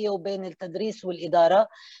الطلابية وبين التدريس والإدارة.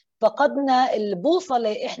 فقدنا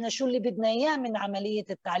البوصلة، إحنا شو اللي بدنا إياه من عملية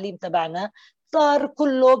التعليم تبعنا، صار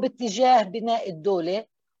كله باتجاه بناء الدولة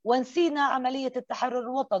ونسينا عملية التحرر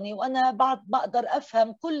الوطني. وأنا بقدر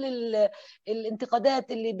أفهم كل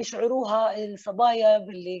الانتقادات اللي بيشعروها الصبايا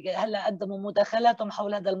اللي هلأ قدموا مداخلاتهم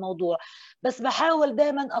حول هذا الموضوع، بس بحاول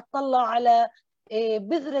دائما أطلع على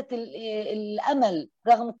بذرة الأمل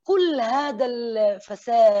رغم كل هذا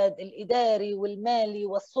الفساد الإداري والمالي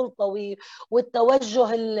والسلطوي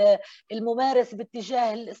والتوجه الممارس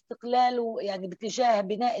باتجاه الاستقلال، ويعني باتجاه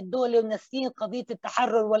بناء الدولة، وناسين قضية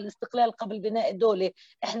التحرر والاستقلال قبل بناء الدولة.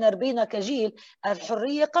 احنا ربينا كجيل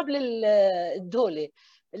الحرية قبل الدولة،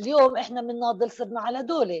 اليوم احنا من ناضل صرنا على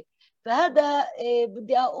دولة. فهذا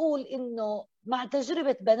بدي أقول إنه مع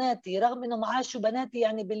تجربة بناتي، رغم إنهم عاشوا بناتي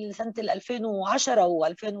يعني بالسنة 2010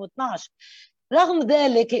 و2012، رغم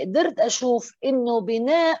ذلك قدرت أشوف إنه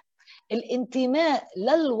بناء الانتماء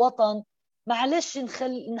للوطن معلش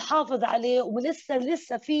نحافظ عليه،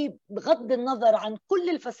 ولسه في بغض النظر عن كل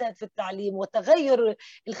الفساد في التعليم وتغير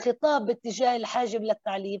الخطاب باتجاه الحاجب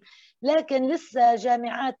للتعليم، لكن لسه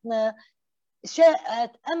جامعاتنا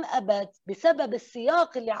شاءت أم أبت بسبب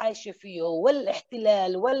السياق اللي عايشة فيه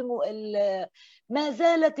والاحتلال ما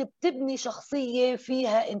زالت بتبني شخصية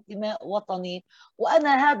فيها انتماء وطني.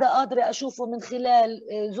 وأنا هذا قادرة أشوفه من خلال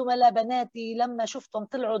زملاء بناتي لما شفتهم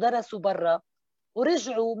طلعوا درسوا برا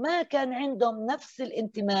ورجعوا ما كان عندهم نفس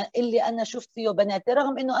الانتماء اللي أنا شفت فيه بناتي،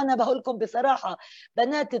 رغم إنه أنا بقول لكم بصراحة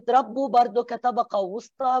بناتي تربوا برضو كطبقة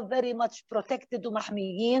وسطى very much protected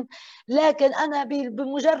ومحميين، لكن أنا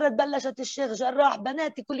بمجرد بلشت الشيخ جراح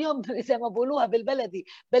بناتي كل يوم زي ما بقولوها بالبلدي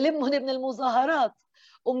بلمهم من المظاهرات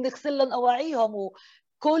وبنغسل لهم أواعيهم،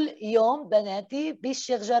 كل يوم بناتي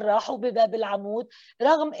بالشيخ جراح وبباب العمود،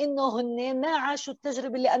 رغم انه هن ما عاشوا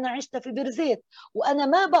التجربه اللي انا عشتها في بيرزيت، وانا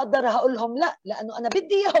ما بقدر هقول لهم لا، لانه انا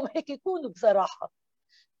بدي اياهم هيك يكونوا بصراحه.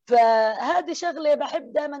 فهذه شغله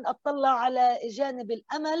بحب دائما اطلع على جانب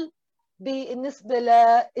الامل بالنسبه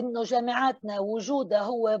لانه جامعاتنا وجودها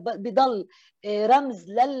هو بضل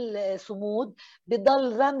رمز للصمود،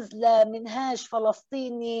 بضل رمز لمنهاج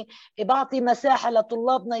فلسطيني بعطي مساحه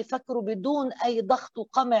لطلابنا يفكروا بدون اي ضغط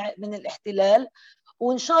وقمع من الاحتلال.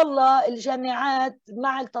 وإن شاء الله الجامعات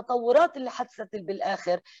مع التطورات اللي حدثت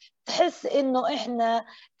بالآخر تحس إنه إحنا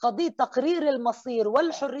قضية تقرير المصير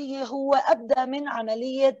والحرية هو أبدأ من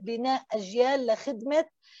عملية بناء أجيال لخدمة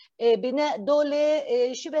بناء دولة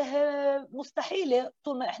شبه مستحيلة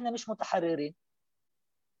طول ما إحنا مش متحررين.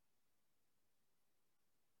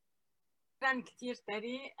 شكرا كثير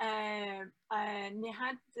تاري.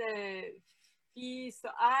 نهاد، في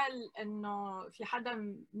سؤال انه في حدا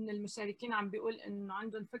من المشاركين عم بيقول انه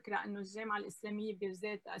عندهم فكره انه الجامعه الاسلاميه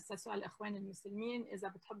بيرزيت اسسوها الاخوان المسلمين، اذا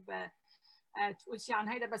بتحب تقول شيء عن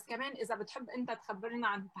هيدا، بس كمان اذا بتحب انت تخبرنا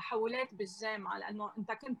عن تحولات بالجامعه، لانه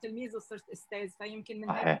انت كنت تلميذ وصرت استاذ، فيمكن من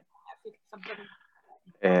هيك فيك تخبرنا.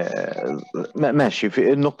 ماشي.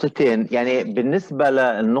 في النقطتين، يعني بالنسبة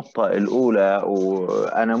للنقطة الأولى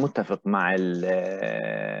وأنا متفق مع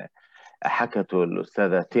حكته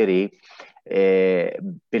الأستاذة تيري.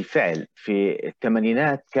 بالفعل في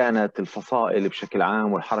الثمانينات كانت الفصائل بشكل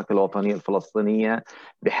عام والحركة الوطنية الفلسطينية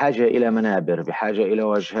بحاجة إلى منابر، بحاجة إلى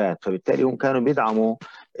واجهات، فبالتالي هم كانوا بيدعموا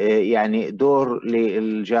يعني دور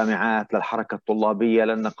للجامعات، للحركة الطلابية،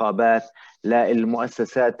 للنقابات،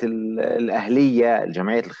 للمؤسسات الأهلية،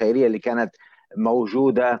 الجمعيات الخيرية اللي كانت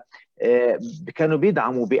موجودة. كانوا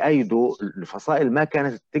بيدعموا بأيدوا الفصائل ما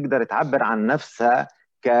كانت تقدر تعبر عن نفسها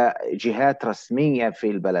كجهات رسمية في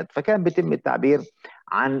البلد، فكان بيتم التعبير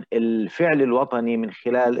عن الفعل الوطني من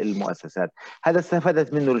خلال المؤسسات. هذا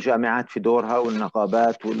استفادت منه الجامعات في دورها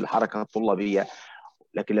والنقابات والحركة الطلابية.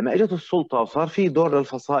 لكن لما اجت السلطة وصار في دور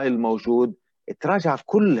للفصائل موجود، تراجع في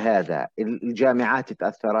كل هذا. الجامعات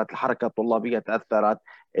تأثرت، الحركة الطلابية تأثرت،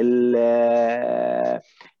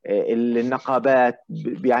 النقابات،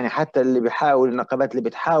 يعني حتى النقابات اللي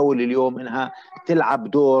بتحاول اليوم انها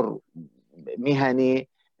تلعب دور مهني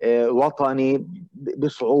وطني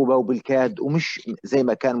بصعوبة وبالكاد ومش زي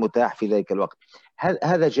ما كان متاح في ذلك الوقت.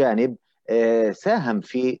 هذا جانب ساهم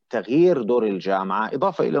في تغيير دور الجامعة،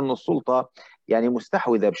 إضافة إلى أن السلطة يعني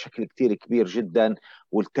مستحوذة بشكل كتير كبير جدا،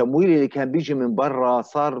 والتمويل اللي كان بيجي من برا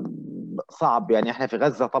صار صعب. يعني احنا في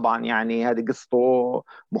غزة طبعا يعني هذه قصته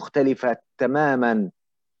مختلفة تماما،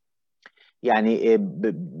 يعني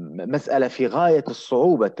مسألة في غاية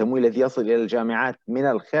الصعوبة. التمويل الذي يصل إلى الجامعات من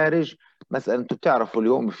الخارج مسألة، أنتم بتعرفوا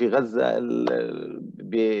اليوم في غزة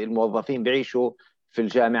الموظفين بيعيشوا في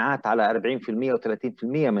الجامعات على 40% و30%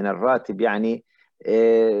 من الراتب، يعني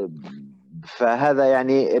فهذا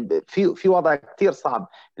يعني في وضع كثير صعب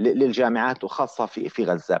للجامعات وخاصة في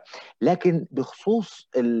غزة. لكن بخصوص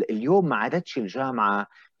اليوم ما عادتش الجامعة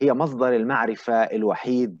هي مصدر المعرفة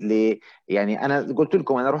الوحيد يعني أنا قلت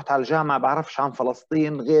لكم أنا رحت على الجامعة بعرفش عن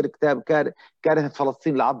فلسطين غير كتاب كارثة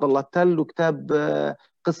فلسطين لعبد الله التل، وكتاب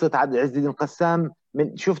قصة عز الدين القسام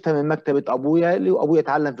شفتها من مكتبة أبويا، اللي أبويا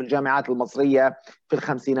تعلم في الجامعات المصرية في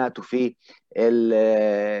الخمسينات وفي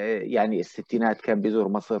يعني الستينات، كان بيزور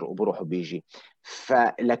مصر وبروح وبيجي.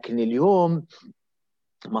 لكن اليوم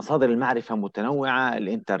مصادر المعرفة متنوعة،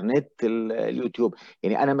 الإنترنت، اليوتيوب.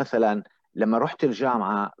 يعني أنا مثلا لما رحت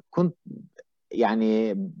الجامعة كنت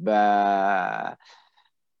يعني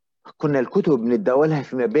كنا الكتب بنتداولها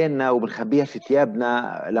فيما بيننا وبنخبيها في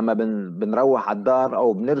ثيابنا لما بنروح على الدار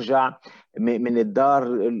أو بنرجع من الدار.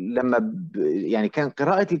 لما يعني كان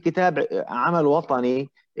قراءة الكتاب عمل وطني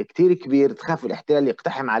كتير كبير، تخاف الاحتلال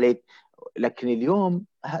يقتحم عليك. لكن اليوم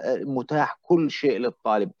متاح كل شيء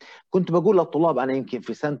للطالب. كنت بقول للطلاب أنا يمكن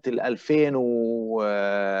في سنة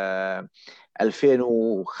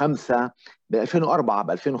 2005 ب 2004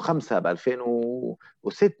 ب 2005 ب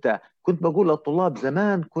 2006 كنت بقول للطلاب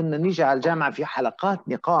زمان كنا نيجي على الجامعة في حلقات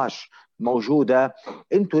نقاش موجودة،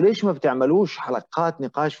 انتوا ليش ما بتعملوش حلقات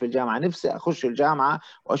نقاش في الجامعة؟ نفسي اخش الجامعة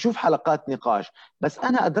واشوف حلقات نقاش. بس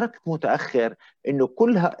انا ادركت متأخر انه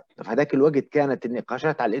كلها في هذاك الوقت كانت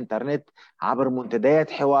النقاشات على الانترنت عبر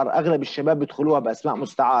منتديات حوار، اغلب الشباب بيدخلوها باسماء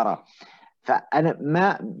مستعارة. فانا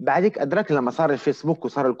ما بعدك ادركت لما صار الفيسبوك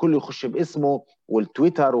وصار الكل يخش باسمه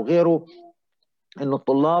والتويتر وغيره انه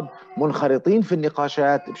الطلاب منخرطين في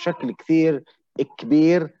النقاشات بشكل كثير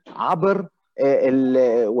كبير عبر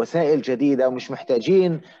الوسائل جديده، ومش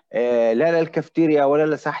محتاجين لا للكافتيريا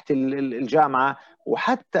ولا لساحه الجامعه.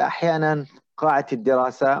 وحتى احيانا قاعه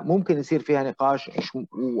الدراسه ممكن يصير فيها نقاش،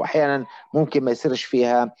 واحيانا ممكن ما يصيرش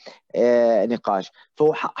فيها نقاش.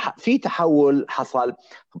 ففي تحول حصل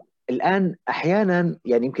الان. احيانا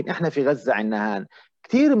يعني يمكن احنا في غزه عنهان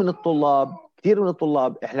كثير من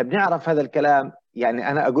الطلاب احنا بنعرف هذا الكلام.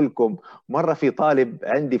 يعني انا اقول لكم مره في طالب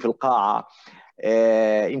عندي في القاعه،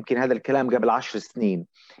 يمكن هذا الكلام قبل 10 سنين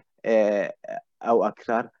او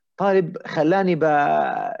اكثر، طالب خلاني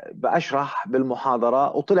باشرح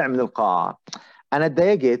بالمحاضره وطلع من القاعه. انا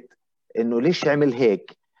اتضايقت انه ليش عمل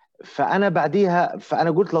هيك.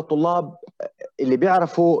 فانا قلت للطلاب اللي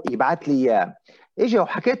بيعرفوا يبعث لي اياه، اجى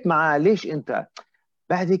وحكيت معاه ليش انت.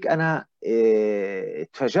 بعدك انا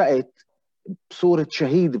اتفاجأت بصورة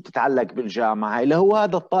شهيد بتتعلق بالجامعة، اللي هو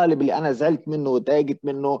هذا الطالب اللي أنا زعلت منه وتضايقت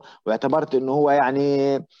منه واعتبرت أنه هو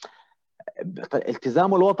يعني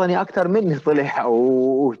التزامه الوطني أكثر مني طلع،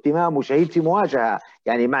 واهتمامه شهيد في مواجهة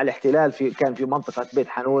يعني مع الاحتلال كان في منطقة بيت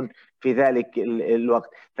حنون في ذلك الوقت.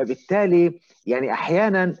 فبالتالي يعني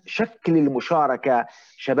أحيانا شكل المشاركة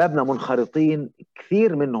شبابنا منخرطين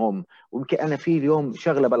كثير منهم. ويمكن أنا في اليوم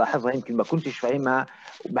شغلة بلاحظها يمكن ما كنتش فاهمها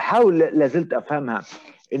وبحاول لازلت أفهمها،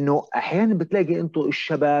 انه احيانا بتلاقي انتوا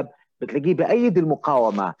الشباب بتلاقيه بأيد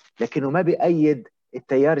المقاومة لكنه ما بأيد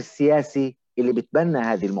التيار السياسي اللي بتبنى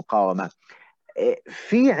هذه المقاومة.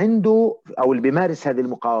 في عنده او اللي بيمارس هذه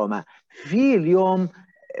المقاومة في اليوم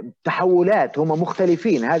تحولات، هم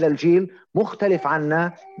مختلفين، هذا الجيل مختلف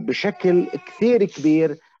عنا بشكل كثير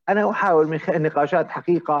كبير. أنا أحاول من خلال النقاشات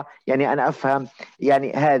حقيقة يعني أنا أفهم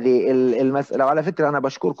يعني هذه المسألة. وعلى فكرة أنا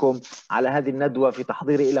بشكركم على هذه الندوة في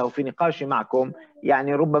تحضيري لها وفي نقاشي معكم،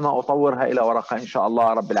 يعني ربما أطورها إلى ورقة إن شاء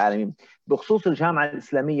الله رب العالمين. بخصوص الجامعة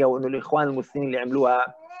الإسلامية وأنه الإخوان المسلمين اللي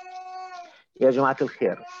عملوها، يا جماعة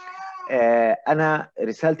الخير، أنا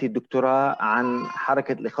رسالتي الدكتوراه عن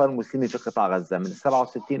حركة الإخوان المسلمين في قطاع غزة من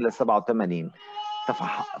 67 ل 87.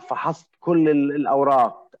 فحصت كل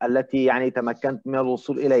الأوراق التي يعني تمكنت من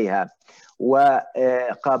الوصول إليها،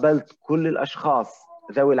 وقابلت كل الأشخاص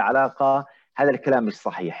ذوي العلاقة. هذا الكلام مش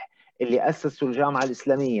صحيح. اللي أسسوا الجامعة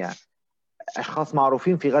الإسلامية أشخاص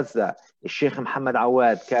معروفين في غزة. الشيخ محمد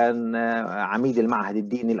عواد كان عميد المعهد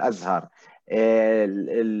الديني الأزهر،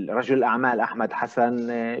 رجل الأعمال أحمد حسن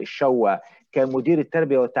الشوى كان مدير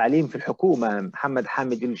التربية والتعليم في الحكومة، محمد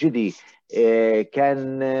حامد الجدي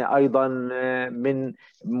كان أيضا من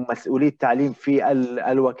مسؤولي التعليم في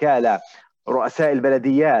الوكالة، رؤساء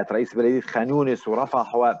البلديات، رئيس بلدية خان يونس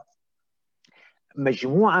ورفح،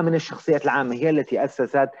 ومجموعة من الشخصيات العامة هي التي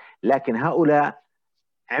أسست. لكن هؤلاء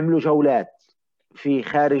عملوا جولات في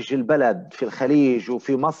خارج البلد، في الخليج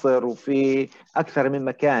وفي مصر وفي أكثر من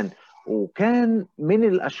مكان، وكان من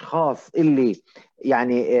الأشخاص اللي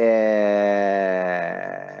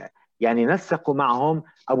يعني نسقوا معهم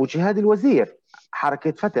أبو جهاد الوزير،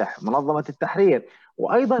 حركة فتح، منظمة التحرير.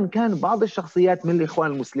 وأيضا كان بعض الشخصيات من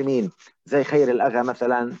الإخوان المسلمين زي خير الأغا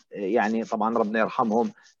مثلا، يعني طبعا ربنا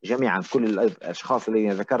يرحمهم جميعا، كل الأشخاص اللي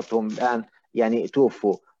ذكرتهم الآن يعني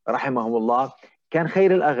توفوا رحمهم الله. كان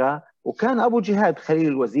خير الأغا وكان أبو جهاد خليل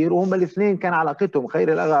الوزير، وهم الاثنين كان علاقتهم،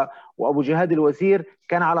 خير الأغا وأبو جهاد الوزير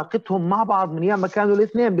كان علاقتهم مع بعض من يوم ما كانوا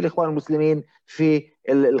الاثنين بالإخوان المسلمين في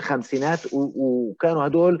الخمسينات، وكانوا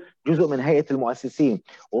هدول جزء من هيئة المؤسسين.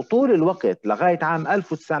 وطول الوقت لغاية عام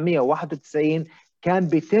 1991 كان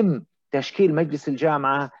بيتم تشكيل مجلس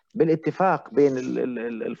الجامعة بالاتفاق بين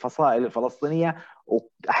الفصائل الفلسطينية،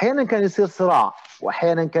 وأحيانا كان يصير صراع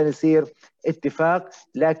وأحيانا كان يصير اتفاق،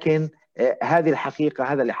 لكن هذه الحقيقة،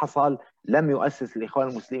 هذا اللي حصل. لم يؤسس الإخوان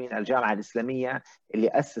المسلمين الجامعة الإسلامية، اللي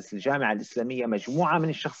أسس الجامعة الإسلامية مجموعة من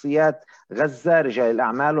الشخصيات غزة، رجال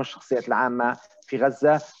الأعمال والشخصيات العامة في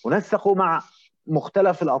غزة، ونسقوا مع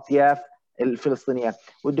مختلف الأطياف الفلسطينية.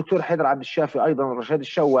 والدكتور حيدر عبد الشافي أيضا ورشاد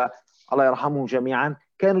الشوا الله يرحمهم جميعا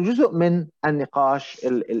كانوا جزء من النقاش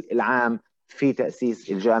العام في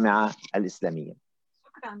تأسيس الجامعة الإسلامية.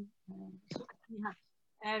 شكرا. شكرا.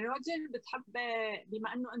 روجر، بتحب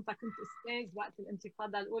بما انه انت كنت استاذ وقت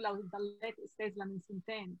الانتفاضه الاولى وضليت استاذ لمن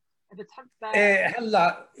سنتين، بتحب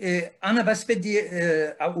هلا انا بس بدي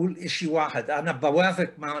اقول شيء واحد. انا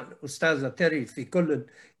بوافق مع الاستاذه تيري في كل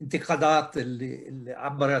الانتقادات اللي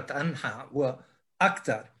عبرت عنها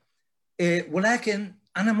واكثر، ولكن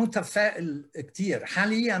انا متفائل كثير.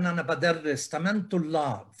 حاليا انا بدرس 8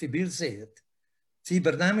 طلاب في بير زيت في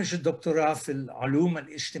برنامج الدكتوراه في العلوم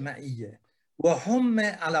الاجتماعيه، وهم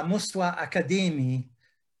على مستوى اكاديمي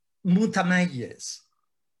متميز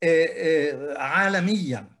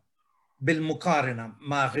عالميا بالمقارنه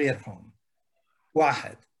مع غيرهم.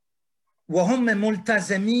 واحد، وهم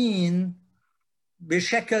ملتزمين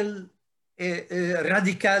بشكل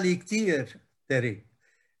راديكالي كثير تري.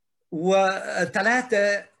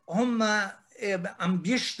 وثلاثه، هم عم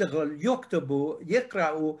بيشتغل، يكتبوا،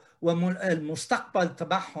 يقرأوا، والمستقبل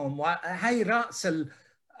تبعهم، وهي رأس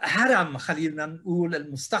الهرم خلينا نقول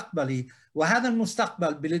المستقبلي. وهذا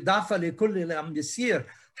المستقبل بالإضافة لكل اللي عم بيصير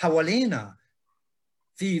حوالينا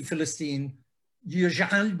في فلسطين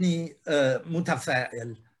يجعلني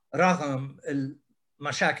متفائل رغم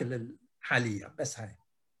المشاكل الحالية. بس هاي.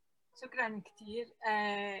 شكرا كثير.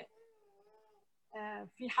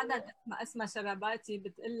 في حدا اسمها شرباتي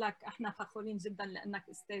بتقول لك احنا فخورين جدا لانك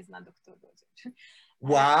استاذنا دكتور روجر.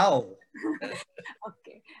 واو.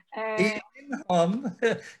 اوكي. منهم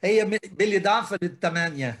هي بالاضافه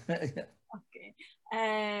للثمانيه. اوكي.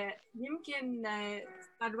 يمكن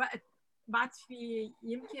صار وقت بعد، في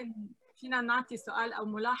يمكن فينا نعطي سؤال او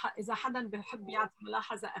ملاحظه اذا حدا بحب يعطي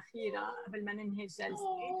ملاحظه اخيره قبل ما ننهي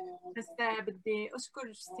الجلسه. بس بدي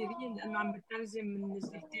اشكر سيرين لانه عم بترجم من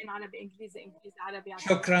جهتين، عربي انجليزي انجليزي عربي.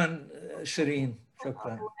 شكرا شيرين.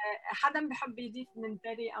 شكرا. حدا بحب يضيف من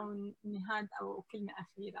تري او نهاد او كلمه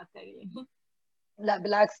اخيره تري؟ لا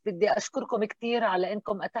بالعكس، بدي أشكركم كثير على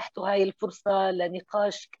أنكم أتحتوا هاي الفرصة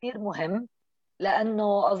لنقاش كثير مهم،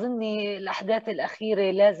 لأنه أظني الأحداث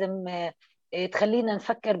الأخيرة لازم تخلينا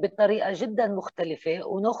نفكر بطريقة جدا مختلفة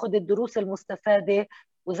ونأخذ الدروس المستفادة،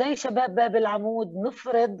 وزي شباب باب العمود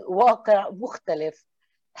نفرض واقع مختلف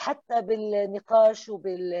حتى بالنقاش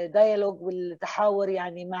وبالديالوج والتحاور،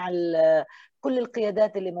 يعني مع كل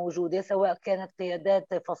القيادات اللي موجودة، سواء كانت قيادات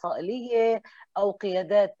فصائلية أو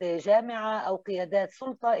قيادات جامعة أو قيادات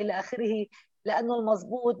سلطة إلى آخره. لأنه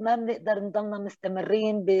المضبوط ما بنقدر نضلنا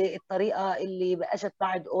مستمرين بالطريقة اللي أجت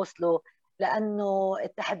بعد أوسلو، لأنه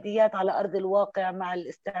التحديات على أرض الواقع مع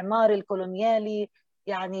الاستعمار الكولونيالي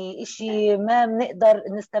يعني إشي ما بنقدر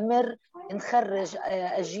نستمر نخرج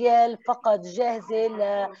أجيال فقط جاهزة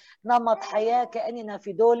لنمط حياة كأننا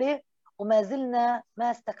في دولة وما زلنا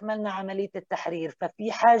ما استكملنا عملية التحرير.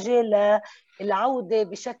 ففي حاجة للعودة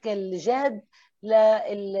بشكل جاد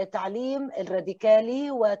للتعليم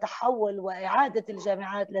الراديكالي وتحول وإعادة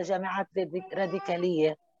الجامعات لجامعات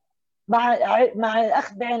راديكالية مع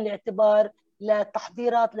الأخذ بعين الاعتبار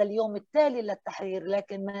للتحضيرات لليوم التالي للتحرير.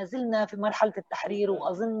 لكن ما زلنا في مرحلة التحرير،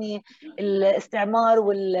 وأظني الاستعمار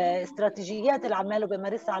والاستراتيجيات اللي عماله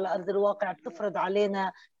بمارسها على أرض الواقع بتفرض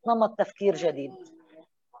علينا نمط تفكير جديد.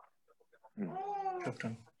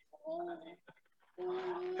 شكرا.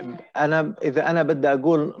 إذا أنا بدي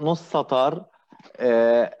أقول نص سطر،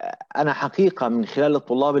 أنا حقيقة من خلال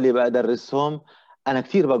الطلاب اللي بدرسهم أنا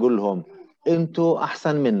كثير بقول لهم أنتوا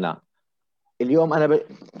أحسن منا. اليوم أنا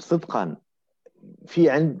صدقا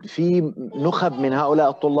في نخب من هؤلاء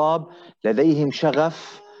الطلاب لديهم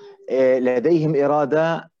شغف، لديهم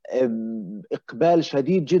إرادة، إقبال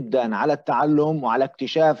شديد جدا على التعلم وعلى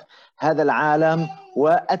اكتشاف هذا العالم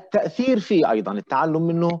والتأثير فيه أيضا، التعلم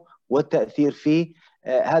منه والتأثير فيه.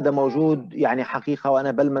 هذا موجود يعني حقيقة،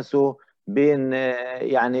 وأنا بلمسه بين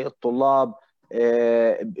يعني الطلاب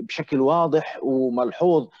بشكل واضح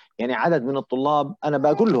وملحوظ. يعني عدد من الطلاب أنا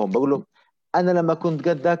بقول لهم أنا لما كنت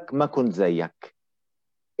قدك ما كنت زيك.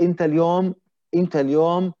 أنت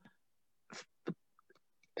اليوم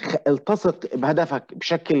التصق بهدفك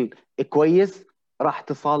بشكل كويس، راح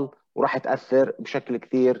تصل وراح تأثر بشكل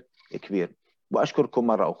كثير كبير. وأشكركم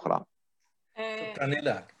مرة أخرى. شكرا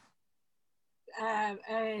لك.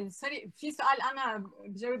 سوري، في سؤال أنا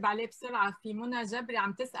بجاوب عليه بسرعة. في منى جبري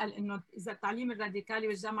عم تسأل إنه إذا التعليم الراديكالي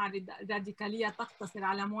والجامعة الراديكالية تقتصر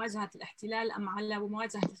على مواجهة الاحتلال أم على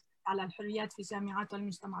مواجهة على الحريات في الجامعات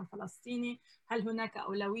والمجتمع الفلسطيني؟ هل هناك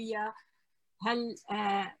أولوية؟ هل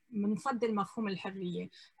بنفضل مفهوم الحرية؟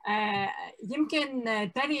 يمكن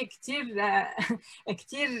تاري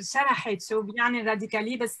كتير شرحت شو بيعني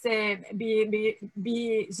الراديكالية، بس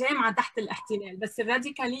بجامعة تحت الاحتلال. بس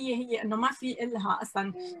الراديكالية هي إنه ما في إلها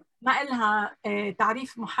أصلا، ما إلها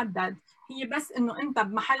تعريف محدد، هي بس إنه أنت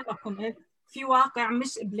بمحل ما كنت في واقع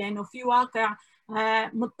مش قبلان، وفي واقع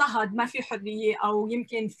مضطهد، ما في حرية، أو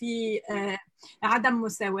يمكن في عدم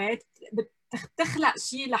مساواة، بتخلق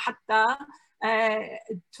شيء لحتى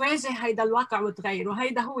تواجه هيدا الواقع وتغيره.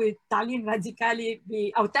 هيدا هو التعليم راديكالي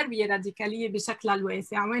أو تربية راديكالية بشكلها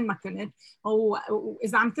الواسع وين ما كنت.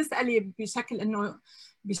 وإذا عم تسألي بشكل إنه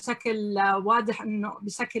بشكل واضح إنه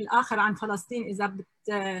بشكل آخر عن فلسطين، إذا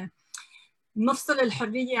نفصل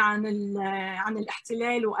الحرية عن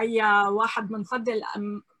الاحتلال وأي واحد بنفضل،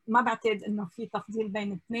 ما بعتقد إنه في تفضيل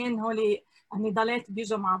بين الاثنين. هولي النضالات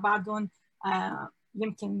بيجوا مع بعضهم،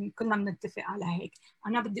 يمكن كنا بنتفق على هيك.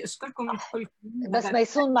 أنا بدي أشكركم كلكم. بس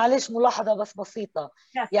ميسون معلش ملاحظة بس بسيطة،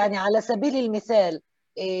 يعني على سبيل المثال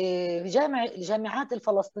الجامعات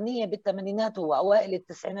الفلسطينية بالثمانينات وأوائل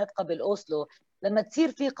التسعينات قبل أوسلو، لما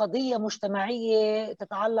تصير في قضية مجتمعية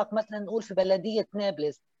تتعلق مثلا نقول في بلدية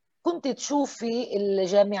نابلس، كنت تشوف في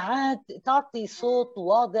الجامعات تعطي صوت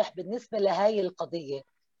واضح بالنسبة لهاي القضية.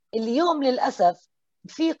 اليوم للأسف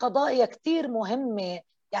في قضايا كتير مهمة،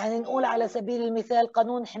 يعني نقول على سبيل المثال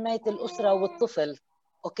قانون حماية الأسرة والطفل،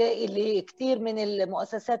 اوكي، اللي كثير من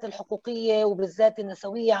المؤسسات الحقوقيه وبالذات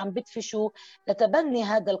النسويه عم بدفشوا لتبني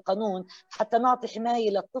هذا القانون حتى نعطي حمايه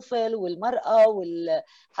للطفل والمراه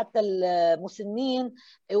وحتى المسنين،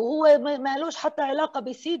 وهو ما لوش حتى علاقه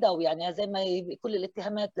بسيداو، يعني زي ما كل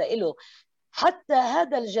الاتهامات له. حتى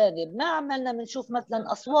هذا الجانب ما عملنا بنشوف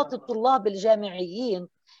مثلا اصوات الطلاب الجامعيين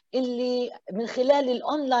اللي من خلال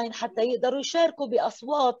الاونلاين حتى يقدروا يشاركوا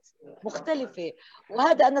باصوات مختلفه.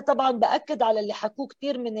 وهذا انا طبعا باكد على اللي حكوه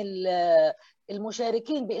كثير من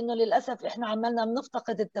المشاركين بانه للاسف احنا عمالنا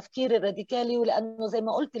بنفتقد التفكير الراديكالي، ولانه زي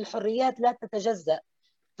ما قلت الحريات لا تتجزأ.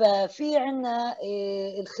 ففي عنا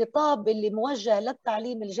الخطاب اللي موجه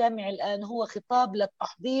للتعليم الجامعي الآن هو خطاب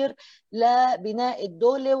للتحضير لبناء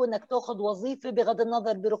الدولة، وأنك تأخذ وظيفة بغض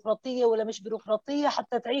النظر بيروقراطية ولا مش بيروقراطية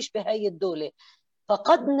حتى تعيش بهاي الدولة.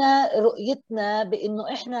 فقدنا رؤيتنا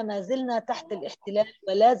بأنه إحنا ما زلنا تحت الاحتلال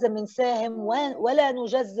ولازم نساهم ولا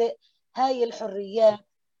نجزئ هاي الحريات.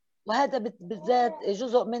 وهذا بالذات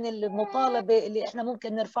جزء من المطالبة اللي احنا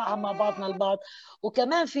ممكن نرفعها مع بعضنا البعض.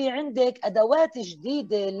 وكمان في عندك أدوات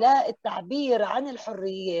جديدة للتعبير عن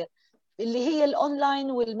الحرية اللي هي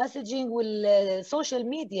الأونلاين والمسجنج والسوشيال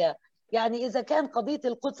ميديا. يعني إذا كان قضية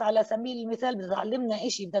القدس على سبيل المثال بتعلمنا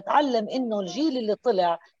إشي، بتتعلم إنه الجيل اللي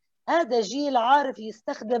طلع هذا جيل عارف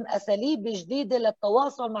يستخدم أساليب جديدة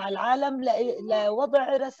للتواصل مع العالم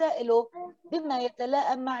لوضع رسائله بما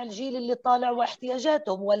يتلائم مع الجيل اللي طالع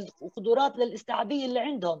واحتياجاتهم والقدرات للاستيعابية اللي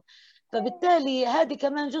عندهم. فبالتالي هذه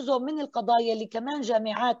كمان جزء من القضايا اللي كمان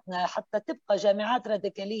جامعاتنا حتى تبقى جامعات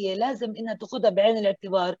راديكالية لازم إنها تأخذها بعين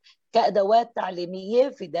الاعتبار كأدوات تعليمية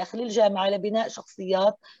في داخل الجامعة لبناء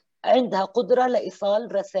شخصيات عندها قدرة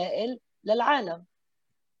لإيصال رسائل للعالم.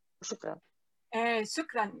 شكرا.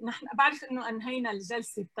 شكرا. نحن بعرف انه انهينا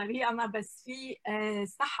الجلسه بطريقه ما، بس في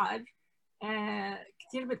سحر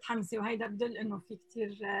كثير بتحمسي، وهيدا بدل انه في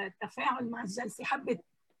كثير تفاعل مع الجلسه. حبت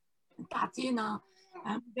تعطينا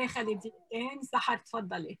مداخله دقيقتين. سحر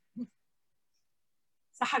تفضلي.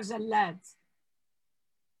 سحر جلاد.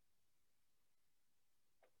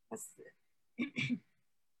 بس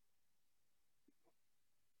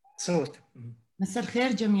صوت. مساء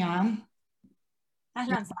الخير جميعا.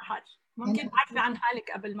 اهلا سحر، ممكن تعرفي عن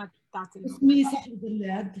حالك قبل ما تعطي؟ اسمي سحر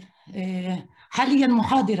جلاد، حاليا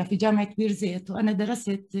محاضرة في جامعة بير زيت، وأنا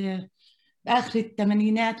درست آخر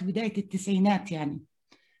الثمانينات وبداية التسعينات يعني،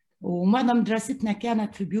 ومعظم دراستنا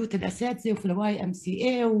كانت في بيوت الأساتذة وفي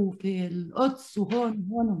الYMCA وفي القدس وهون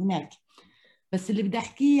وهناك. بس اللي بدي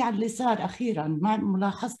أحكيه عن اللي صار أخيرا مع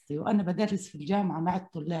ملاحظتي وأنا بدرس في الجامعة مع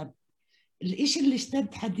الطلاب، الإشي اللي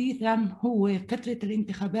اشتد حديثا هو فترة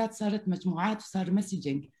الانتخابات صارت مجموعات وصار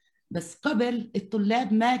مسجنج، بس قبل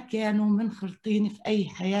الطلاب ما كانوا منخرطين في أي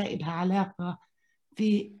حياة لها علاقة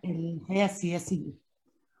في الحياة السياسية.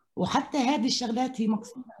 وحتى هذه الشغلات هي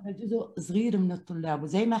مقصودة على جزء صغير من الطلاب،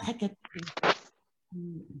 وزي ما حكت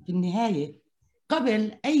في النهاية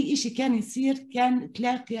قبل أي إشي كان يصير كان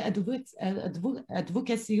تلاقي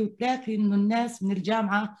أدفوكاسي وتلاقي إنه الناس من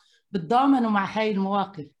الجامعة بتضامنوا مع هاي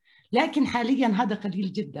المواقف، لكن حاليا هذا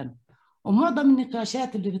قليل جدا. ومعظم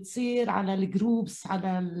النقاشات اللي بتصير على الجروبس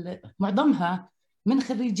معظمها من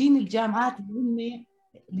خريجين الجامعات اللي هم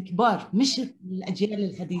الكبار مش الأجيال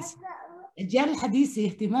الحديثة. الأجيال الحديثة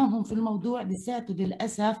اهتمامهم في الموضوع لساته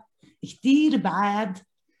للأسف كثير بعاد.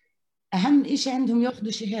 أهم إشي عندهم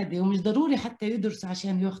ياخذوا شهادة، ومش ضروري حتى يدرسوا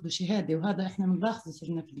عشان ياخذوا شهادة، وهذا إحنا بنلاحظه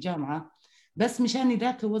صرنا في الجامعة، بس مشان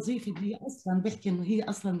يلاقوا وظيفة اللي هي أصلا بحكي إنه هي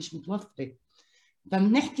أصلا مش متوفرة.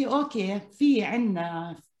 فبنحكي أوكي في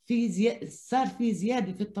عنا صار في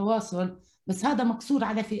زيادة في التواصل، بس هذا مقصور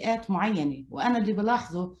على فئات معينة. وأنا اللي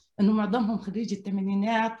بلاحظه إنه معظمهم خريج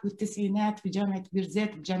الثمانينات والتسعينات في جامعة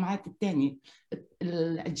بيرزيت والجامعات الثانية.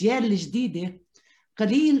 الأجيال الجديدة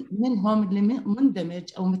قليل منهم اللي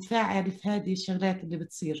مندمج أو متفاعل في هذه الشغلات اللي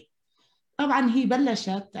بتصير. طبعا هي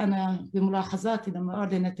بلشت، أنا بملاحظاتي لما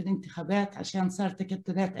أعلنت الانتخابات عشان صار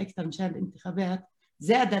تكتلات أكثر مشان الانتخابات،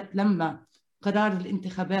 زادت لما قرار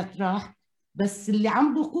الانتخابات راح. بس اللي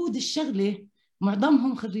عم بقود الشغلة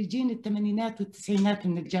معظمهم خريجين الثمانينات والتسعينات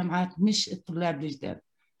من الجامعات، مش الطلاب الجداد.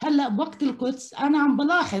 هلا بوقت القدس أنا عم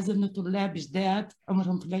بلاحظ إنه طلاب جداد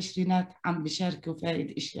عمرهم في العشرينات عم بيشاركوا في هاي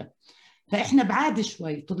الأشياء. فإحنا بعاد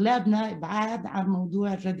شوي، طلابنا بعاد عن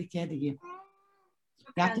موضوع الراديكالية.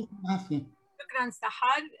 يعطيكم العافية. شكرا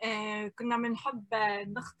سحر. كنا بنحب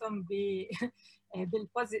نختم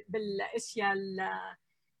بالاشياء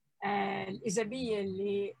الإيجابية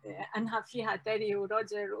اللي أنهى فيها تيري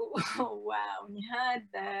وروجر ونهاد.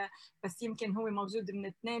 بس يمكن هو موجود من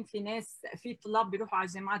اثنين، في ناس، في طلاب بيروحوا على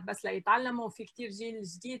الجامعات بس ليتعلموا، وفي كتير جيل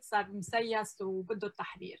جديد صار مسيس وبده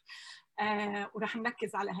التحرير. ورح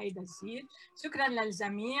نركز على هيدا الجيل. شكرا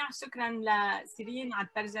للجميع، شكرا لسيرين على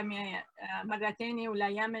الترجمة مرة ثانية،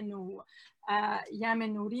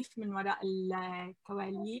 يامن وريف من وراء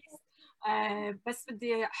الكواليس. بس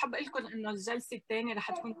بدي احب لكم انه الجلسه الثانيه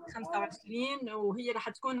رح تكون 25، وهي رح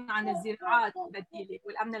تكون عن الزراعات البديله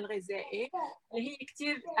والامن الغذائي، اللي هي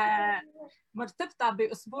كثير مرتبطه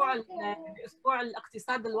باسبوع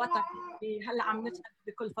الاقتصاد الوطني اللي هلا عم نشهد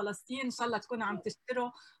بكل فلسطين. ان شاء الله تكونوا عم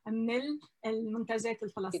تشتروا من المنتجات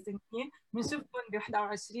الفلسطينيه. بنشوفكم ب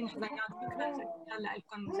 21 حزيران. شكرا جزيلا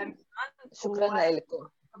لكم جميعا. شكرا لكم.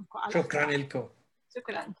 شكرا لكم.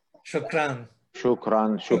 شكرا. شكرا.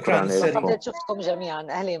 شكرا لكم. حبيت اشوفكم جميعا.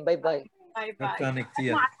 اهلين. باي باي. باي باي. شكرا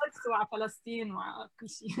كثير. مع القدس وعلى فلسطين وعلى كل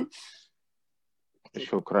شيء.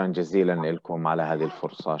 شكرا جزيلا لكم على هذه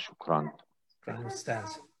الفرصة. شكرا. شكرا أستاذ.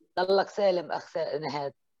 ضلك سالم أخ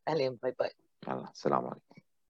نهاد. أهلين. باي باي. يلا السلام عليكم.